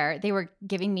got there, they were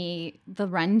giving me the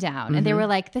rundown and they were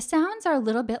like, the sounds are a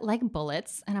little bit like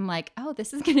bullets. And I'm like, oh,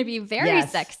 this is going to be very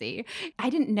Yes. sexy. I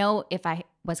didn't know if I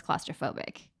was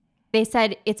claustrophobic. They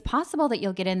said, it's possible that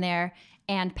you'll get in there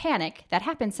and panic. That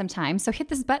happens sometimes. So hit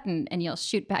this button and you'll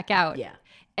shoot back out. Yeah.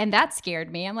 And that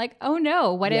scared me. I'm like, oh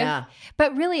no, what Yeah. if?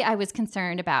 But really, I was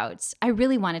concerned about, I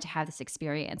really wanted to have this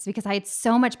experience because I had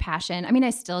so much passion. I mean,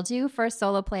 I still do for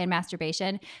solo play and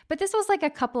masturbation, but this was like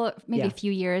maybe a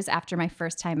few years after my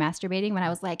first time masturbating when I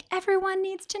was like, everyone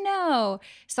needs to know.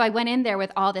 So I went in there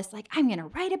with all this, like, I'm going to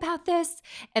write about this.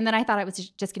 And then I thought it was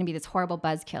just going to be this horrible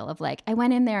buzzkill of like, I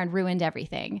went in there and ruined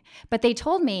everything. But they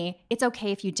told me it's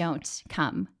okay if you don't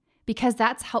come, because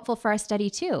that's helpful for our study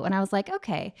too. And I was like,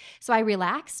 okay. So I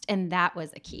relaxed, and that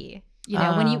was a key. You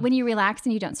know, when you relax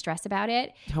and you don't stress about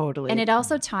it. Totally. And it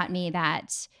also taught me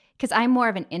that, because I'm more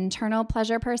of an internal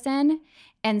pleasure person.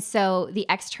 And so the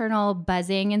external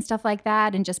buzzing and stuff like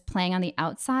that and just playing on the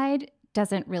outside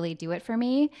doesn't really do it for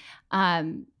me.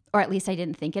 Or at least I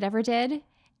didn't think it ever did.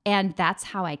 And that's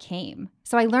how I came.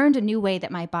 So I learned a new way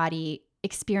that my body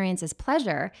experiences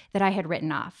pleasure that I had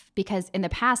written off, because in the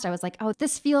past I was like, oh,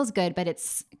 this feels good, but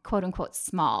it's quote unquote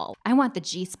small. I want the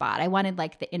G spot. I wanted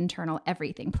like the internal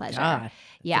everything pleasure. God,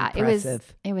 yeah,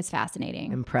 impressive. it was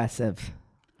fascinating. Impressive.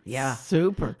 Yeah.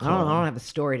 Super cool. I don't have a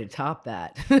story to top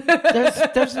that.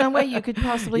 There's no way you could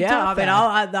possibly yeah, top I mean,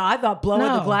 that. I thought blowing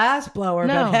the No. glass blower,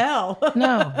 No. but hell.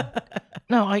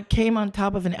 No, I came on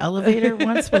top of an elevator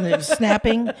once when it was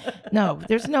snapping. No,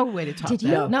 there's no way to top Did that.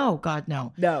 you? No, God,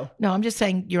 no. No. No, I'm just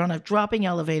saying you're on a dropping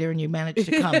elevator and you managed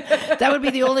to come. That would be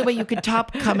the only way you could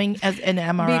top coming as an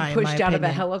MRI. Being pushed in my out of a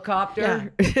opinion.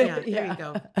 helicopter. Yeah, there you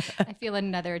go. I feel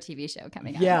another TV show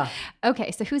coming up. Yeah.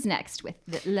 Okay, so who's next with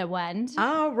the Le Wand?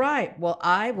 All right. Well,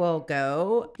 I will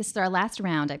go. This is our last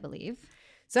round, I believe.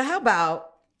 So how about,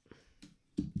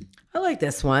 I like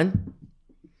this one.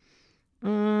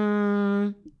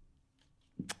 I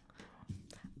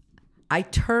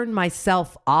turn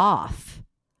myself off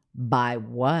by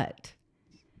what?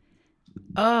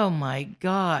 Oh my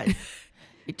God.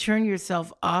 You turn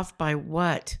yourself off by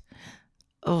what?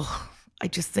 Oh, I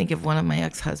just think of one of my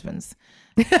ex-husbands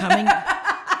coming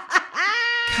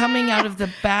out of the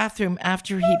bathroom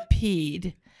after he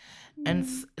peed and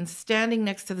standing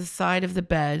next to the side of the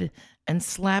bed and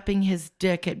slapping his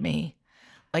dick at me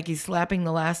like he's slapping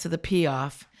the last of the pee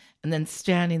off, and then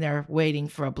standing there waiting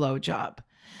for a blowjob.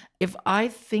 If I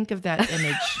think of that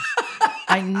image,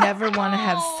 I never want to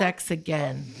have sex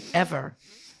again, ever.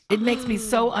 It makes me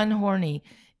so unhorny.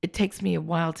 It takes me a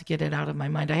while to get it out of my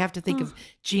mind. I have to think of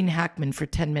Gene Hackman for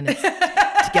 10 minutes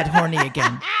to get horny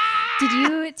again. Did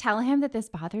you tell him that this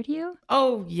bothered you?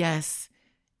 Oh, yes.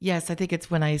 Yes, I think it's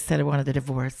when I said I wanted a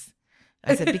divorce.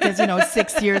 I said, because,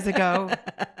 6 years ago.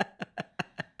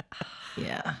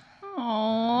 Yeah.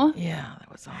 Oh. Yeah, that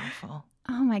was awful.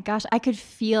 Oh my gosh, I could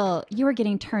feel you were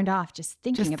getting turned off just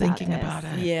thinking about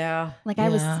this. it. Yeah. Like I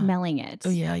was Yeah. smelling it. Oh,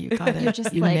 yeah, you got it. You're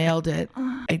just you like, nailed it.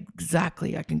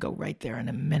 Exactly. I can go right there in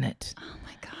a minute. Oh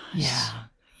my gosh. Yeah.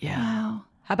 Yeah. Wow.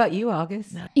 How about you,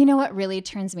 August? You know what really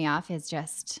turns me off is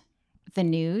just the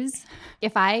news.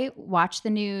 If I watch the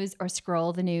news or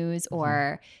scroll the news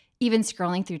or even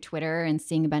scrolling through Twitter and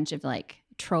seeing a bunch of like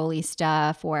trolly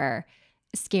stuff or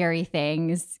scary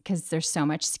things, because there's so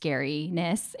much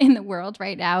scariness in the world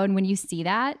right now. And when you see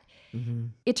that,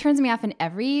 it turns me off in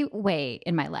every way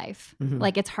in my life.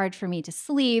 Like it's hard for me to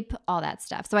sleep, all that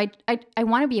stuff. So I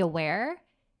want to be aware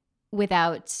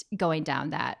without going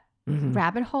down that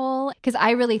rabbit hole. Because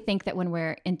I really think that when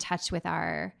we're in touch with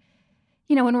our,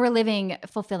 when we're living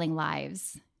fulfilling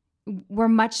lives, we're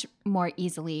much more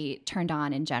easily turned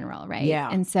on in general, right? Yeah.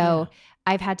 And so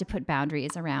I've had to put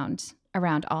boundaries around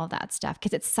all that stuff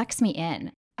because it sucks me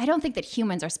in. I don't think that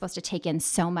humans are supposed to take in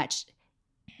so much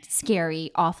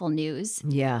scary, awful news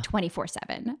Yeah.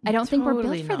 24/7. I don't think we're built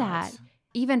Totally for not. that,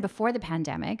 even before the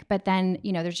pandemic. But then,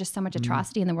 there's just so much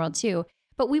atrocity in the world too.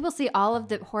 But we will see all of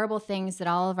the horrible things that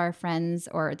all of our friends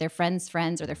or their friends'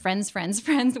 friends or their friends' friends'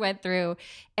 friends went through.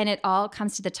 And it all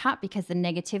comes to the top because the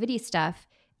negativity stuff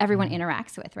everyone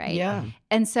interacts with, right? Yeah.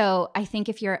 And so I think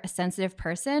if you're a sensitive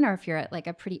person or if you're like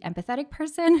a pretty empathetic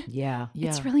person, Yeah. Yeah.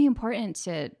 it's really important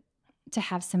to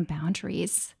have some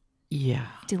boundaries. Yeah.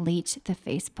 Delete the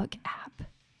Facebook app.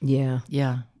 Yeah.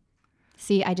 Yeah.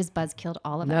 See, I just buzzkilled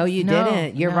all of No, us. you No,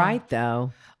 didn't. You're no. right,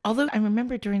 though. Although I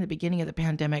remember during the beginning of the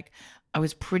pandemic, I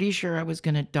was pretty sure I was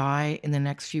going to die in the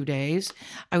next few days.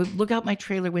 I would look out my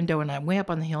trailer window, and I'm way up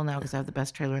on the hill now because I have the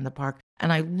best trailer in the park.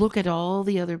 And I look at all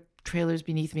the other trailers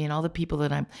beneath me and all the people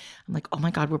that I'm like, oh my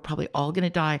God, we're probably all going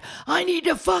to die. I need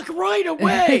to fuck right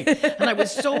away. And I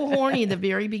was so horny in the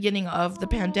very beginning of the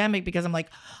pandemic because I'm like,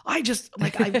 I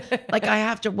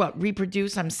have to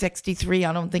reproduce. I'm 63.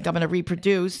 I don't think I'm going to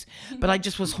reproduce, but I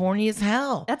just was horny as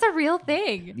hell. That's a real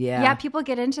thing. Yeah. Yeah, people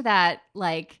get into that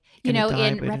like You gonna know, die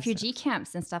in by the refugee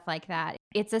camps and stuff like that.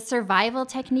 It's a survival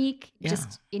technique Yeah.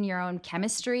 just in your own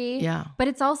chemistry. Yeah. But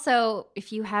it's also,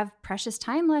 if you have precious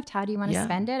time left, how do you want to Yeah.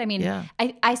 spend it? I mean, Yeah.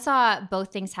 I saw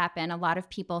both things happen. A lot of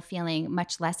people feeling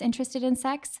much less interested in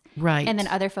sex, Right. and then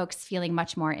other folks feeling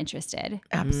much more interested.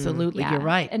 Absolutely. Yeah. You're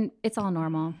right. And it's all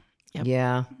normal. Yep.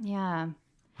 Yeah. Yeah.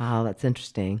 Wow, that's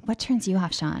interesting. What turns you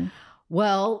off, Sean?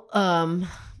 Well,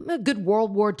 a good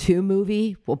World War II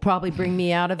movie will probably bring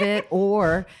me out of it.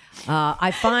 Or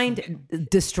I find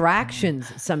distractions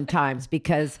sometimes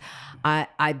because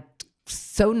I'm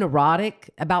so neurotic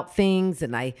about things.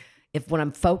 And when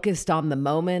I'm focused on the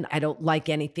moment, I don't like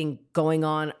anything going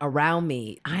on around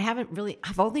me.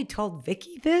 I've only told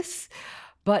Vicky this.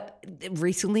 But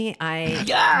recently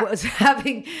I was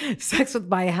having sex with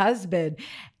my husband,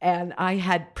 and I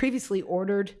had previously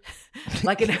ordered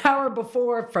like an hour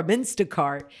before from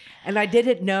Instacart, and I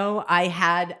didn't know I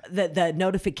had the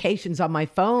notifications on my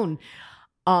phone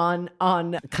on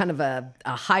kind of a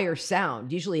higher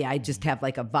sound. Usually I just have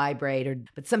like a vibrator,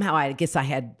 but somehow I guess I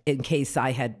had, in case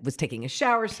was taking a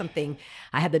shower or something,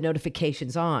 I had the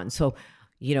notifications on. So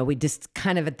we just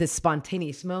kind of at this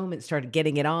spontaneous moment started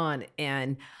getting it on,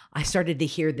 and I started to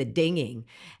hear the dinging.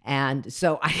 And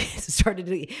so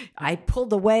I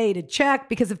pulled away to check,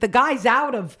 because if the guy's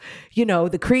out of,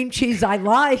 the cream cheese I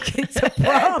like, it's a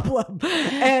problem.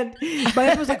 And my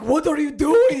husband was like, "What are you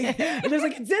doing?" And I was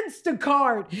like, "It's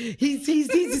Instacart.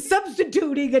 He's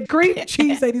substituting a cream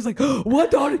cheese." And he's like,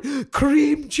 "What are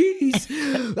cream cheese?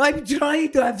 I'm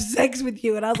trying to have sex with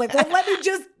you." And I was like, "Well, let me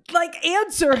just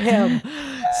answer him."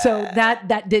 So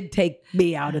that did take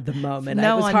me out of the moment.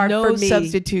 No, it was hard no for me.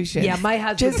 substitution. Yeah, my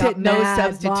husband Just got hit no mad,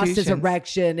 lost his substitutions.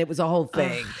 erection. It was a whole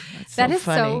thing. That is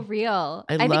funny. so real.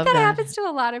 I think love that that. happens to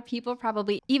a lot of people,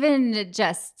 probably, even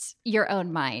just your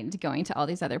own mind going to all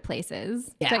these other places.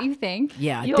 Yeah. Don't you think?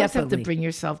 Yeah, You always have definitely. to bring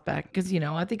yourself back, because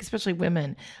I think especially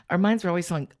women, our minds are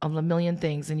always on a million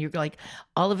things, and you're like,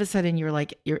 all of a sudden you're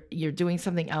like you're doing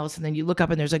something else, and then you look up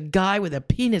and there's a guy with a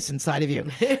penis inside of you,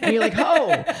 and you're like,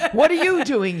 "Oh, what are you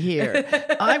doing here?"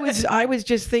 I was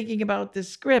just thinking about this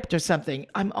script or something.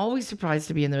 I'm always surprised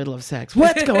to be in the middle of sex.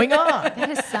 What's going on? That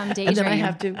is some daydream. And then I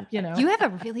have to, You have a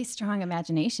really strong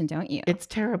imagination, don't you? it's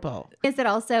terrible. Is it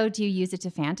also, do you use it to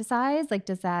fantasize? Like,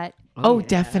 does that? Oh,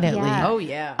 definitely. Yeah. Oh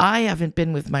yeah. I haven't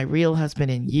been with my real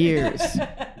husband in years.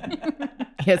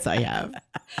 Yes, I have.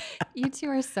 You two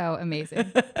are so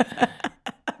amazing.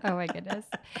 Oh my goodness.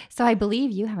 So I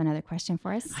believe you have another question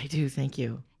for us. I do. Thank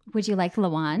you. Would you like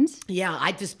Lawand? Yeah,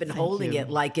 I've just been holding you. it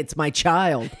like it's my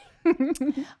child.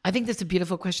 I think that's a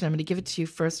beautiful question. I'm going to give it to you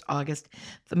first, August.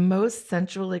 The most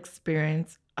sensual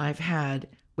experience I've had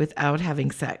without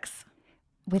having sex.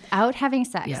 Without having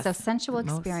sex. Yes. So sensual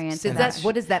Most experience.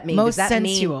 What does that mean? Most does that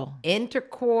sensual. mean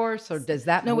intercourse, or does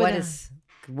that No, what with is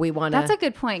we want to? That's a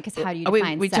good point, because how do you Are we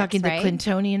define sex, talking right? the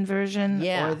Clintonian version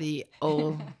Yeah. or the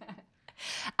old?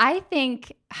 I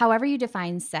think however you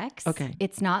define sex, Okay.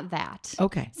 it's not that.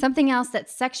 Okay. Something else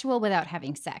that's sexual without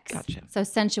having sex. Gotcha. So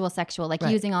sensual, sexual, like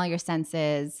Right. using all your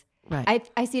senses. Right.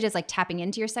 I see it as like tapping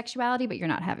into your sexuality, but you're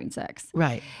not having sex.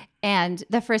 Right. And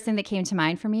the first thing that came to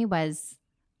mind for me was,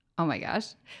 oh my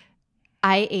gosh,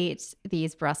 I ate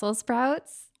these Brussels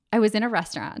sprouts. I was in a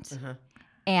restaurant.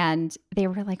 And they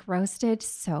were like roasted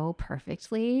so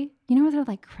perfectly. You know, they're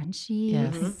like crunchy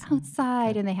Yes. and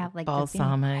outside, and they have like the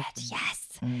Balsamic. vinaigrette. Yes.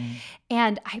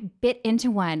 And I bit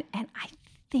into one, and I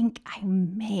think I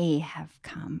may have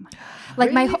come.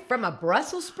 Like Really? From a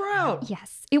Brussels sprout.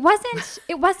 yes, it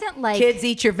wasn't like Kids,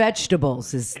 eat your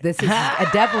vegetables. This is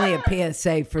definitely a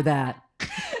PSA for that.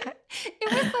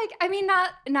 it was like, I mean,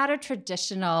 not a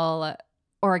traditional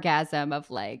orgasm of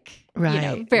like,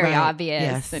 Right, very right, obvious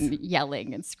yes. and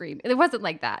yelling and screaming. It wasn't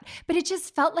like that, but it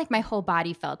just felt like my whole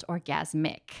body felt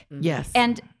orgasmic. Yes.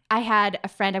 And I had a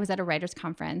friend, I was at a writer's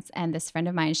conference, and this friend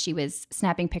of mine, she was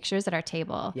snapping pictures at our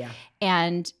table. Yeah.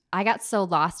 And I got so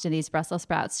lost in these Brussels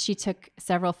sprouts. She took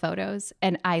several photos,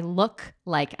 and I look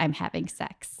like I'm having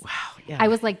sex. wow. Yeah. I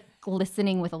was like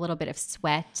glistening with a little bit of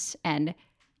sweat, and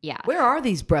yeah. Where are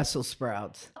these Brussels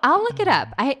sprouts? I'll look it up.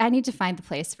 I need to find the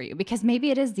place for you, because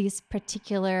maybe it is these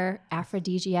particular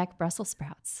aphrodisiac Brussels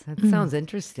sprouts. That sounds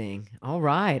interesting. All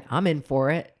right, I'm in for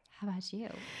it. How about you?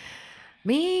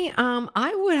 Me,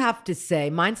 I would have to say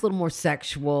mine's a little more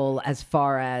sexual, as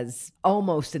far as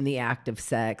almost in the act of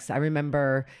sex. I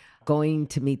remember going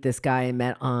to meet this guy I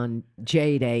met on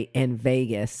J-Day in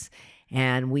Vegas,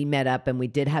 and we met up and we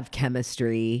did have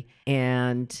chemistry.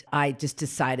 And I just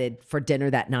decided for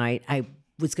dinner that night, I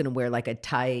was going to wear like a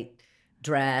tight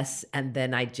dress, and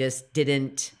then I just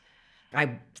didn't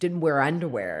I didn't wear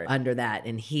underwear under that,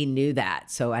 and he knew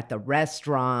that. So at the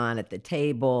restaurant, at the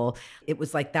table, it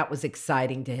was like that was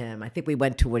exciting to him. I think we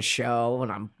went to a show,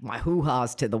 and my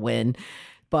hoo-ha's to the wind.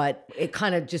 But it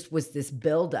kind of just was this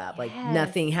buildup, like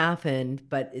nothing happened,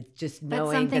 but it's just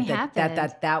knowing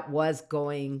that was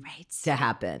going to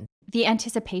happen. The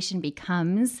anticipation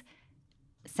becomes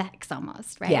sex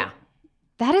almost, right? Yeah.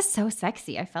 That is so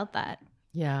sexy. I felt that.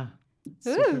 Yeah.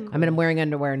 Ooh. I mean, I'm wearing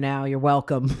underwear now. You're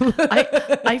welcome.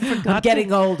 I forgot. I'm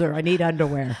getting older. I need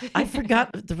underwear. I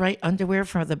forgot the right underwear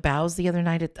for the bows the other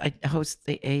night. I host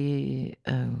a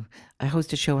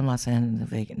show in Los Angeles,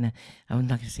 Vegas. No, I'm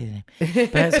not going to say the name,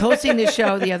 but I was hosting this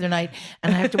show the other night,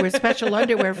 and I have to wear special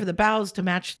underwear for the bows to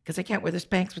match because I can't wear the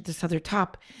Spanx with this other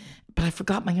top. But I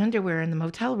forgot my underwear in the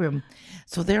motel room,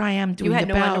 so there I am doing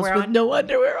the bows with no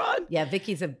underwear on. Yeah,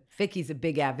 Vicky's a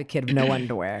big advocate of no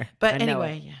underwear. But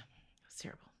anyway, yeah, it was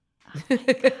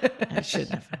terrible. I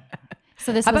shouldn't have.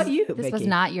 So this How was, about you, This Vicky? was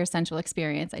not your sensual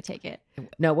experience, I take it.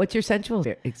 No, what's your sensual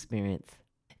experience?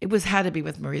 It had to be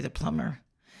with Marie the plumber.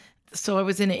 So I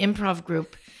was in an improv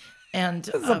group, and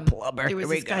a plumber. there was Here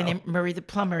we this guy go. named Murray the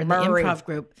plumber in Murray. the improv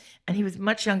group, and he was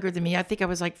much younger than me. I think I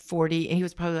was like 40, and he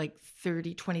was probably like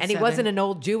 30, 27. And he wasn't an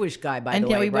old Jewish guy, by And the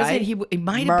no, way, he right? wasn't. He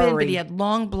might have been, but Murray. he had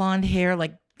long blonde hair,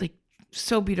 like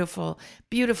so beautiful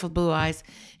blue eyes.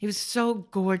 He was so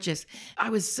gorgeous. I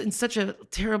was in such a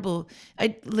terrible.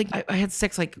 I had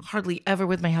sex like hardly ever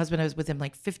with my husband. I was with him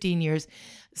like 15 years.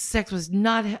 Sex was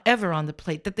not ever on the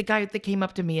plate. That the guy that came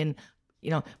up to me and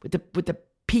with the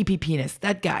pee penis,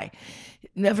 that guy,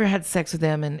 never had sex with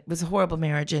him, and it was a horrible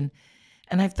marriage. And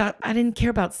I thought I didn't care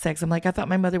about sex. I'm like, I thought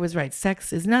my mother was right.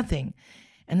 Sex is nothing.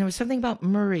 And there was something about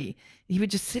Murray. He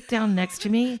would just sit down next to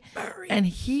me, and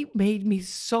he made me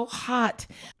so hot.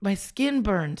 My skin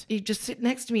burned. He'd just sit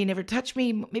next to me and never touch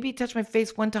me. Maybe he touched my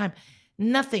face one time.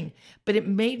 Nothing. But it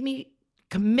made me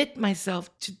commit myself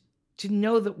to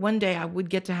know that one day I would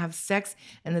get to have sex,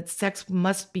 and that sex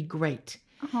must be great.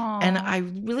 Aww. And I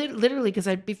really, literally, because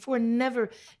I before never,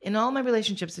 in all my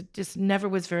relationships, it just never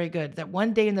was very good. That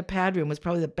one day in the pad room was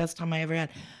probably the best time I ever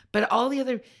had. But all the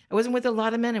other, I wasn't with a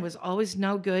lot of men. It was always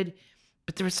no good.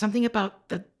 But there was something about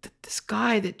this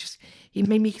guy that just, he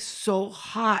made me so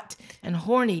hot and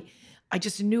horny. I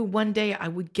just knew one day I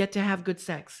would get to have good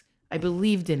sex. I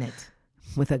believed in it.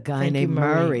 With a guy Thank you, named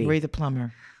Murray. Murray the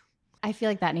plumber. I feel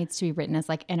like that needs to be written as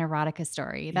like an erotica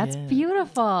story. That's Yeah.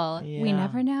 beautiful. We Yeah.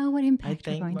 never know what I impact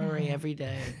we're thank going Murray to have. every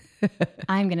day.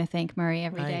 I'm going to thank Murray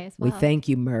every day as We well. thank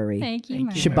you, Murray. Thank you, Thank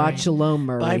Murray. you, Shabbat Murray. shalom,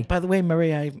 Murray. By the way,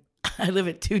 Murray, I live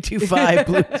at 225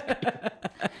 Blue Street.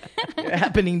 You're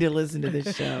happening to listen to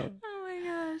this show. Oh my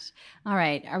gosh. All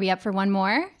right. Are we up for one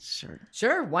more? Sure.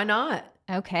 Sure, why not?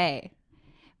 Okay.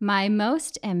 My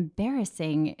most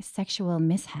embarrassing sexual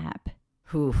mishap.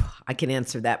 Whew, I can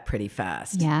answer that pretty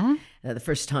fast. Yeah. The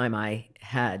first time I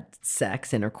had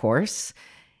sex, intercourse,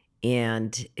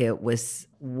 and it was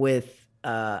with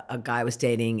a guy I was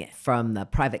dating from the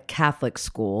private Catholic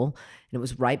school, and it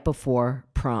was right before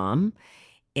prom,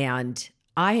 and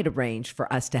I had arranged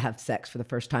for us to have sex for the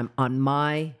first time on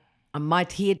my.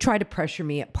 He had tried to pressure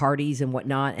me at parties and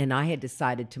whatnot, and I had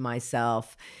decided to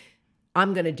myself,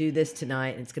 I'm going to do this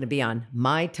tonight, and it's going to be on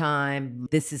my time.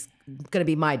 This is going to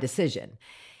be my decision.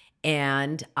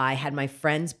 And I had my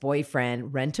friend's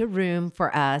boyfriend rent a room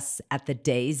for us at the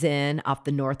Days Inn off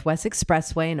the Northwest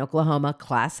Expressway in Oklahoma,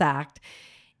 class act.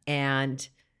 And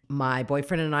my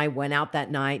boyfriend and I went out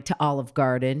that night to Olive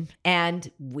Garden,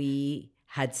 and we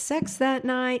had sex that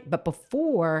night. But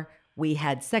before we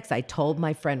had sex, I told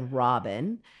my friend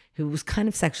Robin, who was kind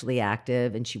of sexually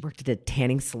active, and she worked at a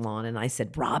tanning salon. And I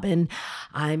said, Robin,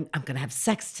 I'm going to have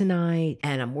sex tonight,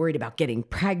 and I'm worried about getting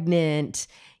pregnant,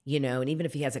 and even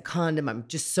if he has a condom, I'm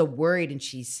just so worried. And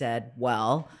she said,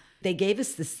 well, they gave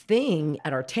us this thing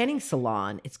at our tanning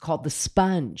salon. It's called the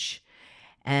sponge.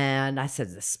 And I said,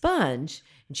 the sponge?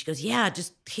 And she goes, yeah,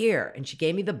 just here. And she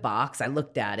gave me the box. I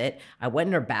looked at it. I went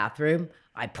in her bathroom.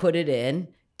 I put it in.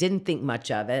 Didn't think much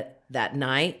of it. That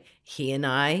night, he and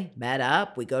I met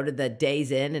up. We go to the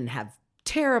Days Inn and have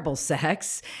terrible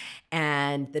sex.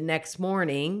 And the next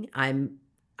morning, I'm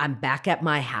back at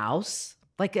my house.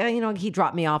 Like, he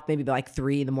dropped me off maybe by like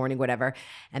 3 a.m, whatever.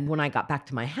 And when I got back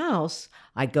to my house,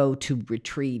 I go to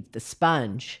retrieve the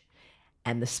sponge,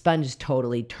 and the sponge is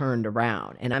totally turned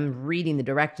around. And I'm reading the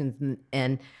directions,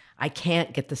 and I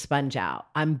can't get the sponge out.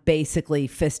 I'm basically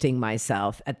fisting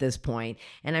myself at this point.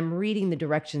 And I'm reading the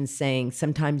directions saying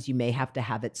sometimes you may have to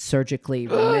have it surgically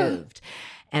removed.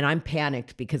 And I'm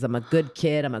panicked because I'm a good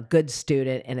kid. I'm a good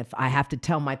student. And if I have to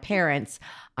tell my parents,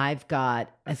 I've got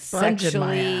a sponge in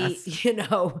my sexually,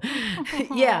 ass.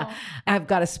 yeah, I've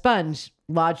got a sponge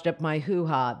lodged up my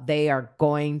hoo-ha, they are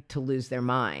going to lose their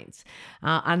minds.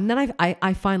 And then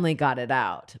I finally got it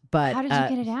out. But How did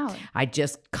you get it out? I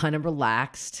just kind of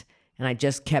relaxed and I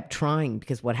just kept trying,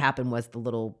 because what happened was the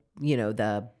little,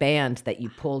 the band that you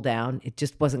pull down, it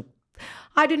just wasn't.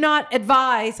 I do not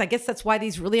advise. I guess that's why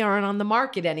these really aren't on the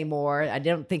market anymore. I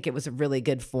don't think it was a really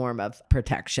good form of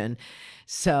protection.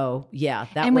 So yeah,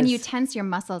 And when you tense your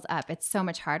muscles up, it's so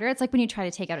much harder. It's like when you try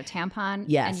to take out a tampon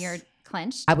Yes. and you're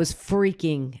clenched. I was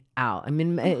freaking out. I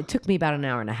mean, it took me about an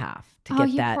hour and a half to Oh, get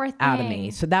you that poor out of me.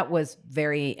 thing. So that was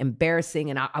very embarrassing.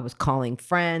 And I was calling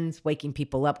friends, waking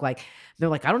people up. They're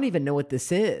like, I don't even know what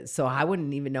this is. So I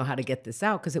wouldn't even know how to get this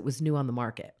out because it was new on the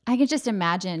market. I can just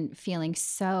imagine feeling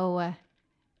so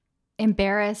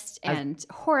embarrassed and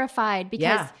horrified, because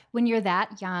Yeah. when you're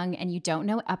that young and you don't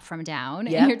know up from down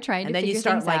Yep. and you're trying to and then figure you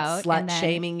start things like out, slut and then-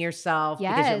 shaming yourself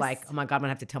because you're Yes. like, oh my God, I'm gonna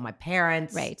have to tell my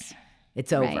parents. Right.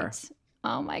 It's over. Right.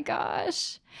 Oh my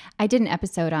gosh. I did an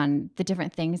episode on the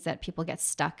different things that people get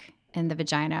stuck in the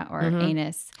vagina or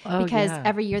anus, Oh, because yeah.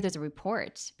 every year there's a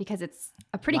report, because it's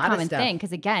a pretty Lot of common stuff. thing.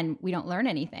 Because again, we don't learn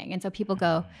anything. And so people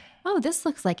go, oh, this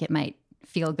looks like it might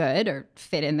feel good or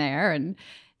fit in there. And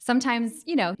sometimes,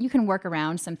 you can work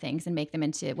around some things and make them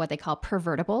into what they call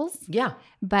pervertibles, Yeah.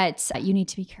 but you need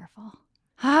to be careful.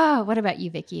 What about you,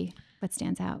 Vicky? What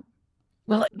stands out?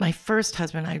 Well, my first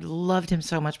husband, I loved him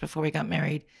so much before we got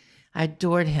married. I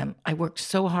adored him. I worked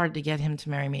so hard to get him to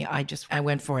marry me. I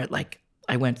went for it.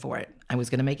 I went for it. I was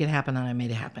going to make it happen, and I made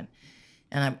it happen.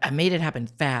 And I made it happen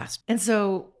fast. And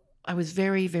so I was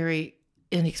very, very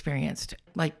inexperienced.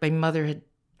 Like, my mother had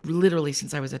literally,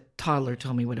 since I was a toddler,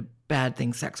 told me what a bad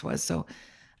thing sex was. So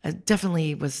I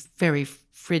definitely was very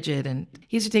frigid. And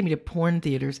he used to take me to porn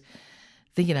theaters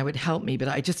thinking I would help me, but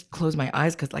I just closed my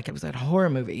eyes because like it was a horror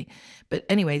movie. But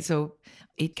anyway, so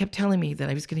he kept telling me that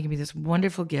I was going to give me this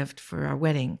wonderful gift for our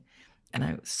wedding. And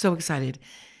I was so excited.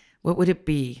 What would it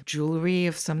be? Jewelry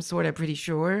of some sort, I'm pretty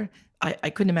sure.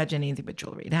 I couldn't imagine anything but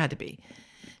jewelry. It had to be.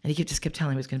 And he just kept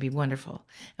telling me it was going to be wonderful.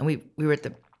 And we were at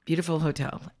the beautiful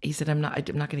hotel. He said, I'm not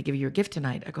going to give you your gift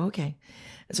tonight. I go, okay.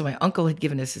 And so my uncle had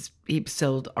given us he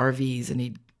sold RVs, and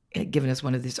he'd given us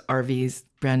one of these RVs,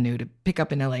 brand new, to pick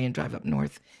up in LA and drive up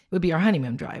north. It would be our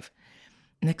honeymoon drive.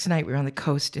 Next night, we were on the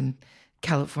coast in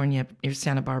California near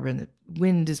Santa Barbara, and the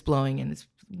wind is blowing, and it's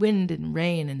wind and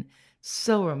rain, and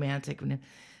so romantic. And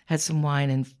had some wine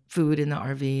and food in the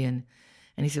RV, and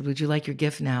he said, would you like your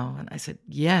gift now? And I said,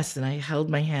 yes. And I held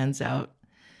my hands out,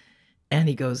 and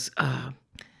he goes,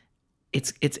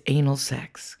 it's anal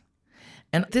sex.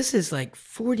 And this is like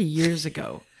 40 years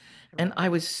ago. And I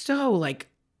was so like,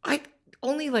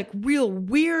 only like real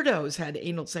weirdos had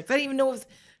anal sex. I didn't even know it was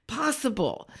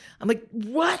possible. I'm like,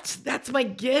 what? That's my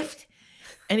gift?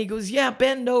 And he goes, yeah,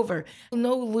 bend over.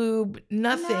 No lube,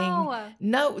 nothing.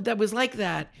 No, that was like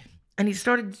that. And he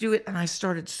started to do it, and I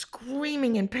started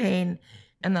screaming in pain.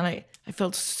 And then I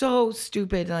felt so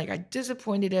stupid, and like I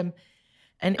disappointed him.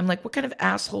 And I'm like, what kind of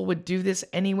asshole would do this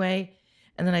anyway?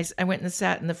 And then I went and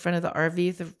sat in the front of the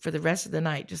RV for the rest of the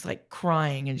night, just like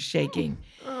crying and shaking.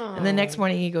 And the next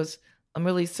morning he goes, I'm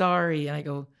really sorry. And I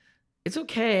go, it's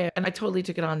okay. And I totally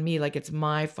took it on me, like it's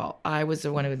my fault. I was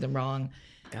the one who did them wrong.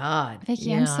 God.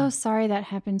 Vicky, I'm Yeah. so sorry that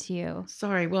happened to you.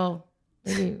 Sorry. Well,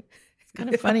 maybe it's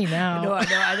kind of funny now.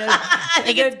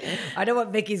 I know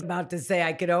what Vicky's about to say.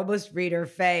 I could almost read her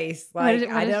face. Like, what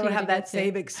I did don't she have get that to?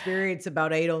 same experience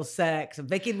about anal sex.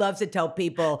 Vicky loves to tell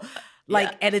people,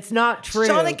 like, and it's not true.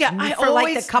 Shanika, I For like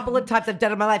always- the couple of times I've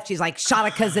done it in my life, she's like,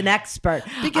 Shanika's an expert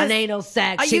Because on anal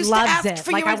sex. I She used to loves ask it.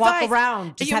 for Like, your I walk advice.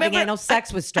 around just You having remember, anal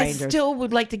sex with strangers. I still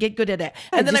would like to get good at it.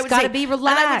 You And then I just would gotta say, be And I would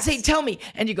relaxed. say, tell me.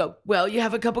 And you go, well, you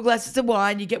have a couple glasses of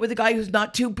wine. You get with a guy who's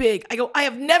not too big. I go, I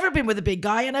have never been with a big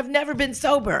guy, and I've never been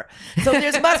sober. So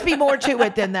there must be more to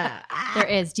it than that. There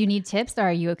is. Do you need tips, or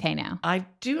are you okay now? I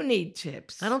do need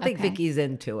tips. I don't think Okay. Vicky's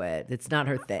into it. It's not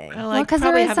her thing. Well, because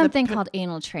there is something called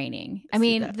anal training. I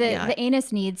mean, that, the, yeah. the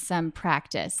anus needs some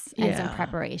practice and some Yeah.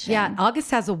 preparation. Yeah,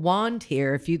 August has a wand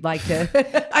here if you'd like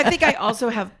to. I think I also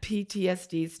have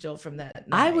PTSD still from that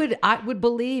night. I would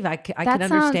believe I can That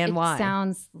understand why. It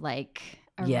sounds like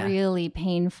a Yeah. really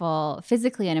painful,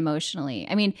 physically and emotionally.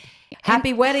 I mean,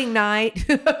 Happy wedding night.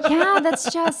 yeah,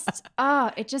 that's just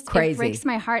it Crazy. breaks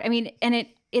my heart. I mean, and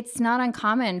it's not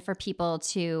uncommon for people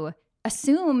to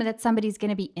assume that somebody's going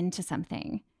to be into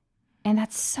something, and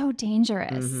that's so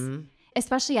dangerous. Mhm.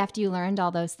 Especially after you learned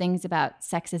all those things about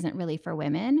sex isn't really for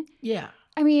women. Yeah.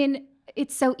 I mean,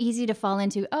 it's so easy to fall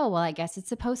into, oh, well, I guess it's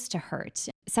supposed to hurt.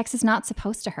 sex is not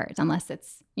supposed to hurt unless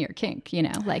it's your kink,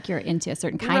 like you're into a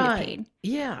certain kind of pain.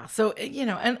 Yeah. So,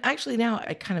 and actually now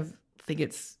I kind of think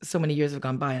it's so many years have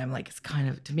gone by and I'm like, it's kind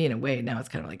of, to me in a way, now it's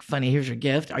kind of like funny. Here's your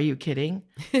gift. Are you kidding?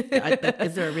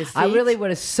 Is there a receipt? I really would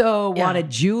have wanted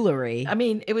jewelry. I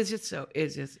mean, it was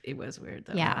weird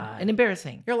though. Yeah. And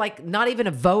embarrassing. You're like not even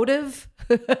a votive.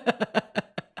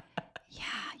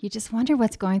 You just wonder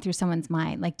what's going through someone's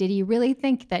mind. Like, did he really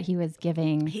think that he was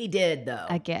giving He did though.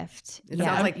 a gift? It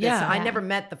sounds like this. I never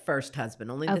met the first husband,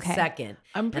 only the second.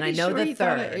 I'm and pretty I know sure the he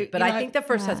thought third. it- but I think the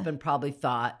first husband probably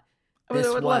thought this I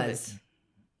would love was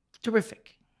it.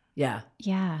 Terrific. yeah.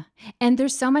 Yeah. And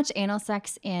there's so much anal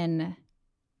sex in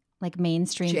like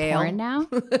mainstream Jail. porn now.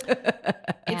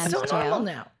 It's so normal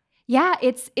now. Yeah,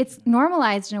 it's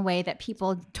normalized in a way that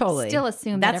people Totally. still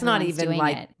assume that's that not everyone's even doing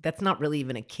like it. that's not really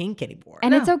even a kink anymore.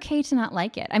 And it's okay to not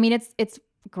like it. I mean, it's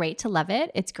great to love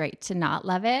it. It's great to not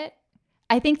love it.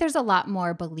 I think there's a lot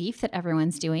more belief that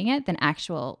everyone's doing it than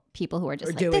actual people who are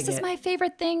just like, this is my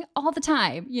favorite thing all the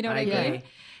time. You know what I mean? agree.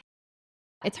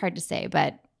 It's hard to say,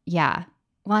 but yeah.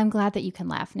 Well, I'm glad that you can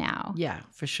laugh now. Yeah,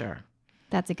 for sure.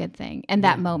 That's a good thing. And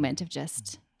that moment of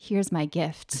just, here's my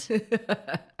gift.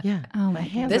 Yeah. Oh my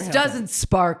hands goodness. This doesn't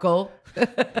sparkle.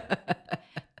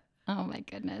 Oh my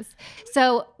goodness.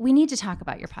 So we need to talk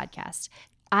about your podcast.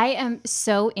 I am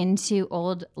so into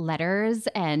old letters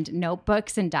and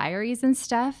notebooks and diaries and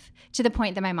stuff to the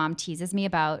point that my mom teases me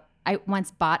about. I once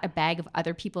bought a bag of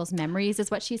other people's memories, is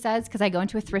what she says, because I go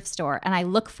into a thrift store and I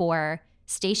look for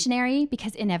stationery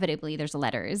because inevitably there's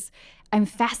letters. I'm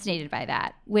fascinated by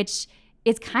that, which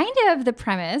is kind of the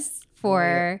premise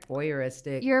for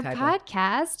voyeuristic your type of-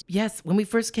 podcast. Yes, when we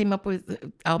first came up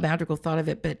with Al Madrigal thought of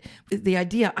it, but the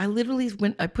idea, I literally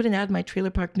I put an ad in my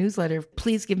trailer park newsletter,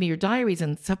 please give me your diaries.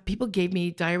 And some people gave me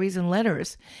diaries and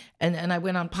letters. And I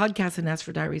went on podcasts and asked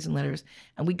for diaries and letters.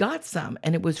 And we got some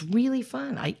and it was really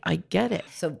fun. I get it.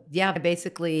 So yeah,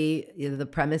 basically the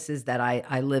premise is that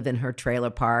I live in her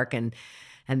trailer park and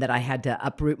that I had to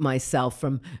uproot myself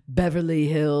from Beverly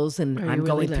Hills and Where you I'm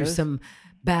really going through live? some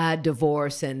bad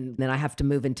divorce and then I have to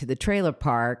move into the trailer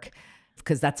park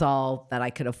because that's all that I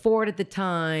could afford at the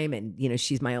time. And,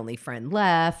 she's my only friend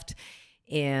left.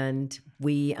 And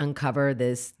we uncover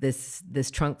this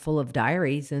trunk full of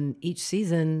diaries. And each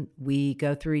season we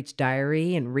go through each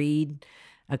diary and read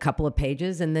a couple of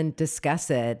pages and then discuss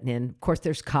it. And of course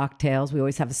there's cocktails. We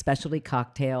always have a specialty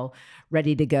cocktail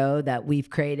ready to go that we've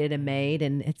created and made.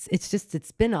 And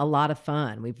it's been a lot of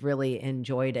fun. We've really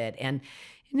enjoyed it. And,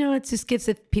 it just gives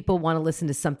if people want to listen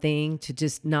to something to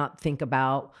just not think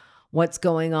about what's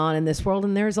going on in this world.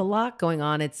 And there's a lot going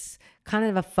on. It's kind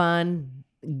of a fun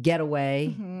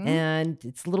getaway and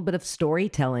it's a little bit of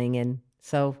storytelling. And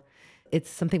so it's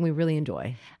something we really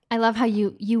enjoy. I love how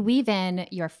you weave in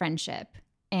your friendship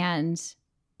and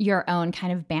your own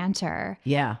kind of banter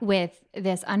Yeah. with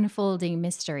this unfolding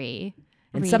mystery.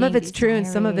 And some of reading it's these true and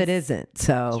some of it diaries. isn't.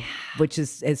 So, which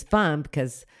is fun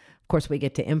because, of course, we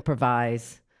get to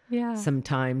improvise Yeah.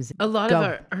 sometimes. A lot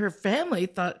Go. of her family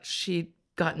thought she'd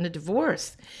gotten a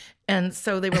divorce. And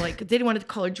so they were like, they didn't want to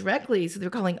call her directly. So they were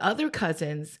calling other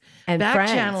cousins And back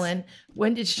friends. channeling.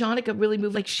 When did Shanika really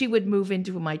move? Like she would move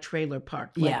into my trailer park.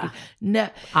 Like, Yeah.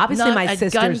 Obviously, not my at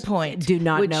sisters gunpoint do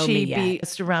not would know she me be yet.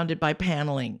 surrounded by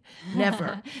paneling.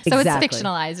 Never. So Exactly. it's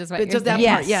fictionalized is what But you're just that saying.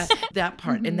 part, yeah, that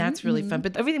part. And that's really fun.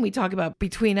 But everything we talk about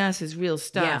between us is real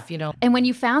stuff, And when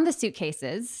you found the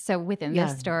suitcases, so within Yeah.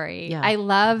 this story, Yeah. I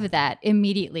love that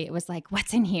immediately it was like,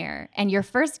 what's in here? And your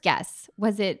first guess,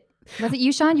 was it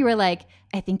you, Sean? You were like,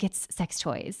 I think it's sex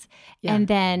toys. Yeah. And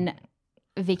then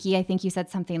Vicky, I think you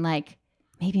said something like,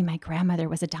 maybe my grandmother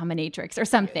was a dominatrix or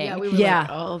something. Yeah, we were Yeah. like,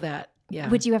 all that. Yeah.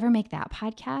 Would you ever make that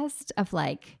podcast of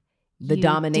like The you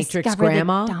dominatrix discover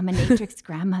grandma? The dominatrix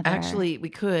grandmother. Actually, we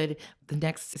could. The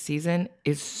next season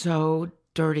is so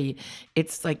dirty.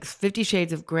 It's like 50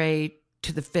 Shades of Grey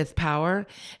to the fifth power,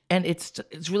 and it's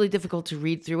really difficult to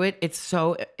read through it.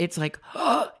 It's like,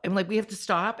 and like we have to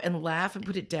stop and laugh and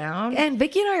put it down. And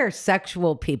Vicky and I are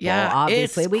sexual people, Yeah,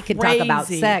 obviously. it's We could talk about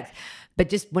crazy. sex. But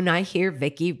just when I hear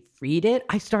Vicky read it,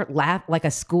 I start laughing like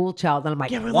a school child. And I'm like,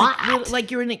 Yeah, we're what?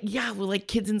 like you're in we're like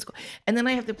kids in school. And then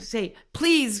I have to say,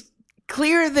 please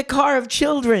clear the car of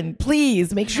children.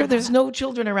 Please make sure there's no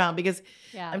children around because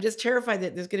Yeah. I'm just terrified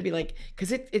that there's going to be like,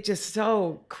 because it's just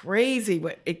so crazy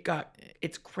what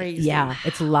it's crazy. Yeah,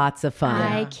 it's lots of fun.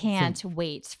 I can't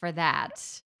wait for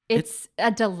that. It's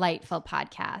a delightful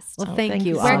podcast. Well, Oh, thank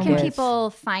you, Where can August. people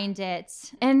find it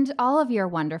and all of your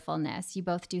wonderfulness? You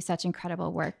both do such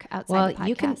incredible work outside Well, the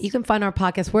podcast. you can find our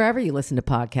podcast wherever you listen to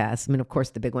podcasts. I mean, of course,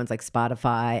 the big ones like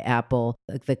Spotify, Apple.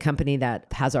 The company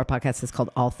that has our podcast is called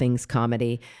All Things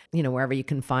Comedy. You know, wherever you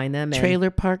can find them. And Trailer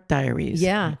Park Diaries.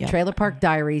 yeah, Trailer Park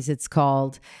Diaries. It's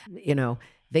called. You know,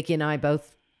 Vicki and I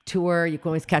both tour. You can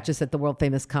always catch us at the world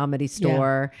famous Comedy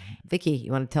Store. Vicki,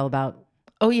 you want to tell about?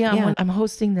 Oh yeah, Yeah. I'm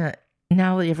hosting the.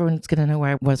 Now that everyone's going to know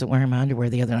where I wasn't wearing my underwear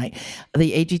the other night,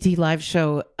 the AGT live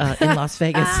show in Las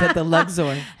Vegas at the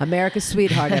Luxor. America's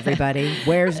sweetheart, everybody.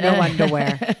 Wears no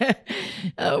underwear.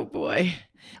 Oh boy.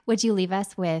 Would you leave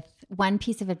us with one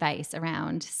piece of advice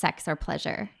around sex or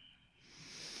pleasure?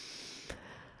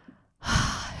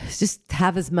 Just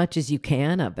have as much as you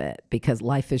can of it because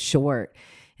life is short.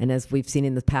 And as we've seen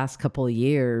in the past couple of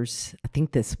years, I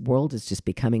think this world is just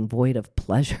becoming void of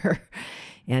pleasure.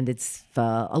 And it's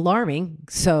alarming.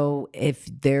 So if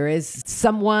there is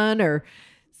someone or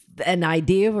an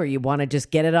idea where you want to just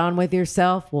get it on with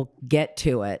yourself, well, get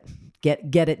to it.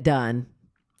 Get it done.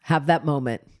 Have that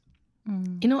moment.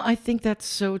 You know, I think that's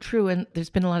so true. And there's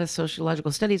been a lot of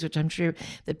sociological studies, which I'm sure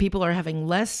that people are having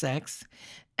less sex.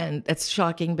 And that's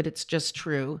shocking, but it's just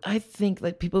true. I think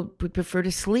that people would prefer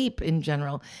to sleep in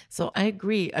general. So I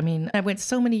agree. I mean, I went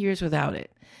so many years without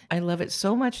it. I love it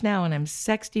so much now, and I'm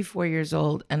 64 years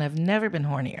old, and I've never been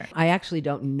hornier. I actually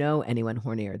don't know anyone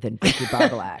hornier than Vicki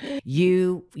Barbalak.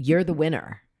 You're the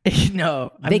winner.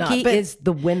 No, I'm Vicki not. But, is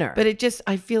the winner. but it just,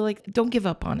 I feel like, don't give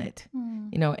up on it.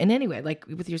 You know, in any way, like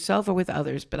with yourself or with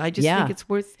others. But I just Yeah. think it's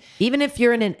worth, Even if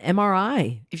you're in an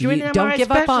MRI, if you're in an don't MRI,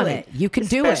 give up on especially- it. You can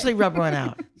do especially it. rub one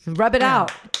out. Rub it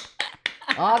out.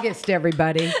 August,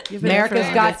 everybody. You've been there for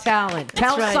America's Got August. Talent.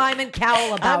 Tell right. Simon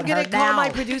Cowell about I'm going her to call now. my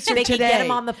producer Vicki, today. get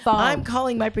him on the phone. I'm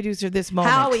calling my producer this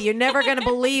moment. Howie, you're never going to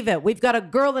believe it. We've got a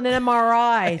girl in an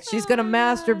MRI. She's going to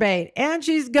masturbate, and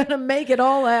she's going to make it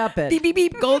all happen. Beep, beep,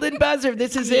 beep, golden buzzer.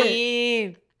 This is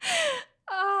it.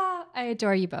 Oh, I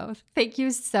adore you both. Thank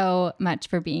you so much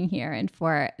for being here and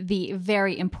for the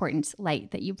very important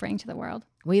light that you bring to the world.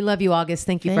 We love you, August.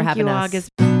 Thank you for having us.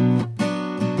 August.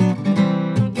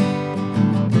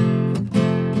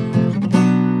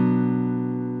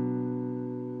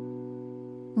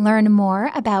 Learn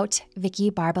more about Vicki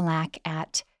Barbalak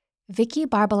at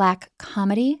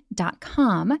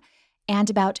VickiBarbalakComedy.com and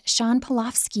about Sean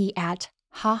Polofsky at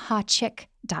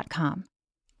hahachick.com.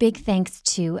 Big thanks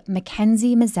to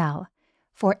Mackenzie Mazzell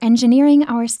for engineering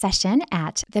our session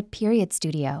at the Period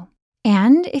Studio.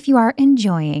 And if you are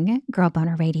enjoying Girl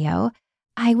Boner Radio,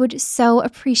 I would so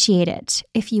appreciate it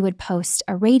if you would post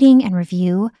a rating and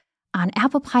review on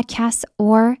Apple Podcasts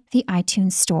or the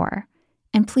iTunes Store.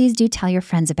 And please do tell your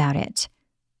friends about it.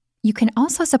 You can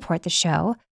also support the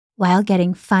show while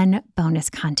getting fun bonus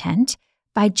content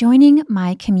by joining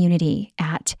my community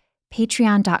at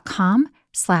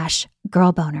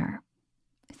patreon.com/girlboner.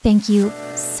 Thank you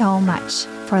so much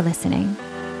for listening.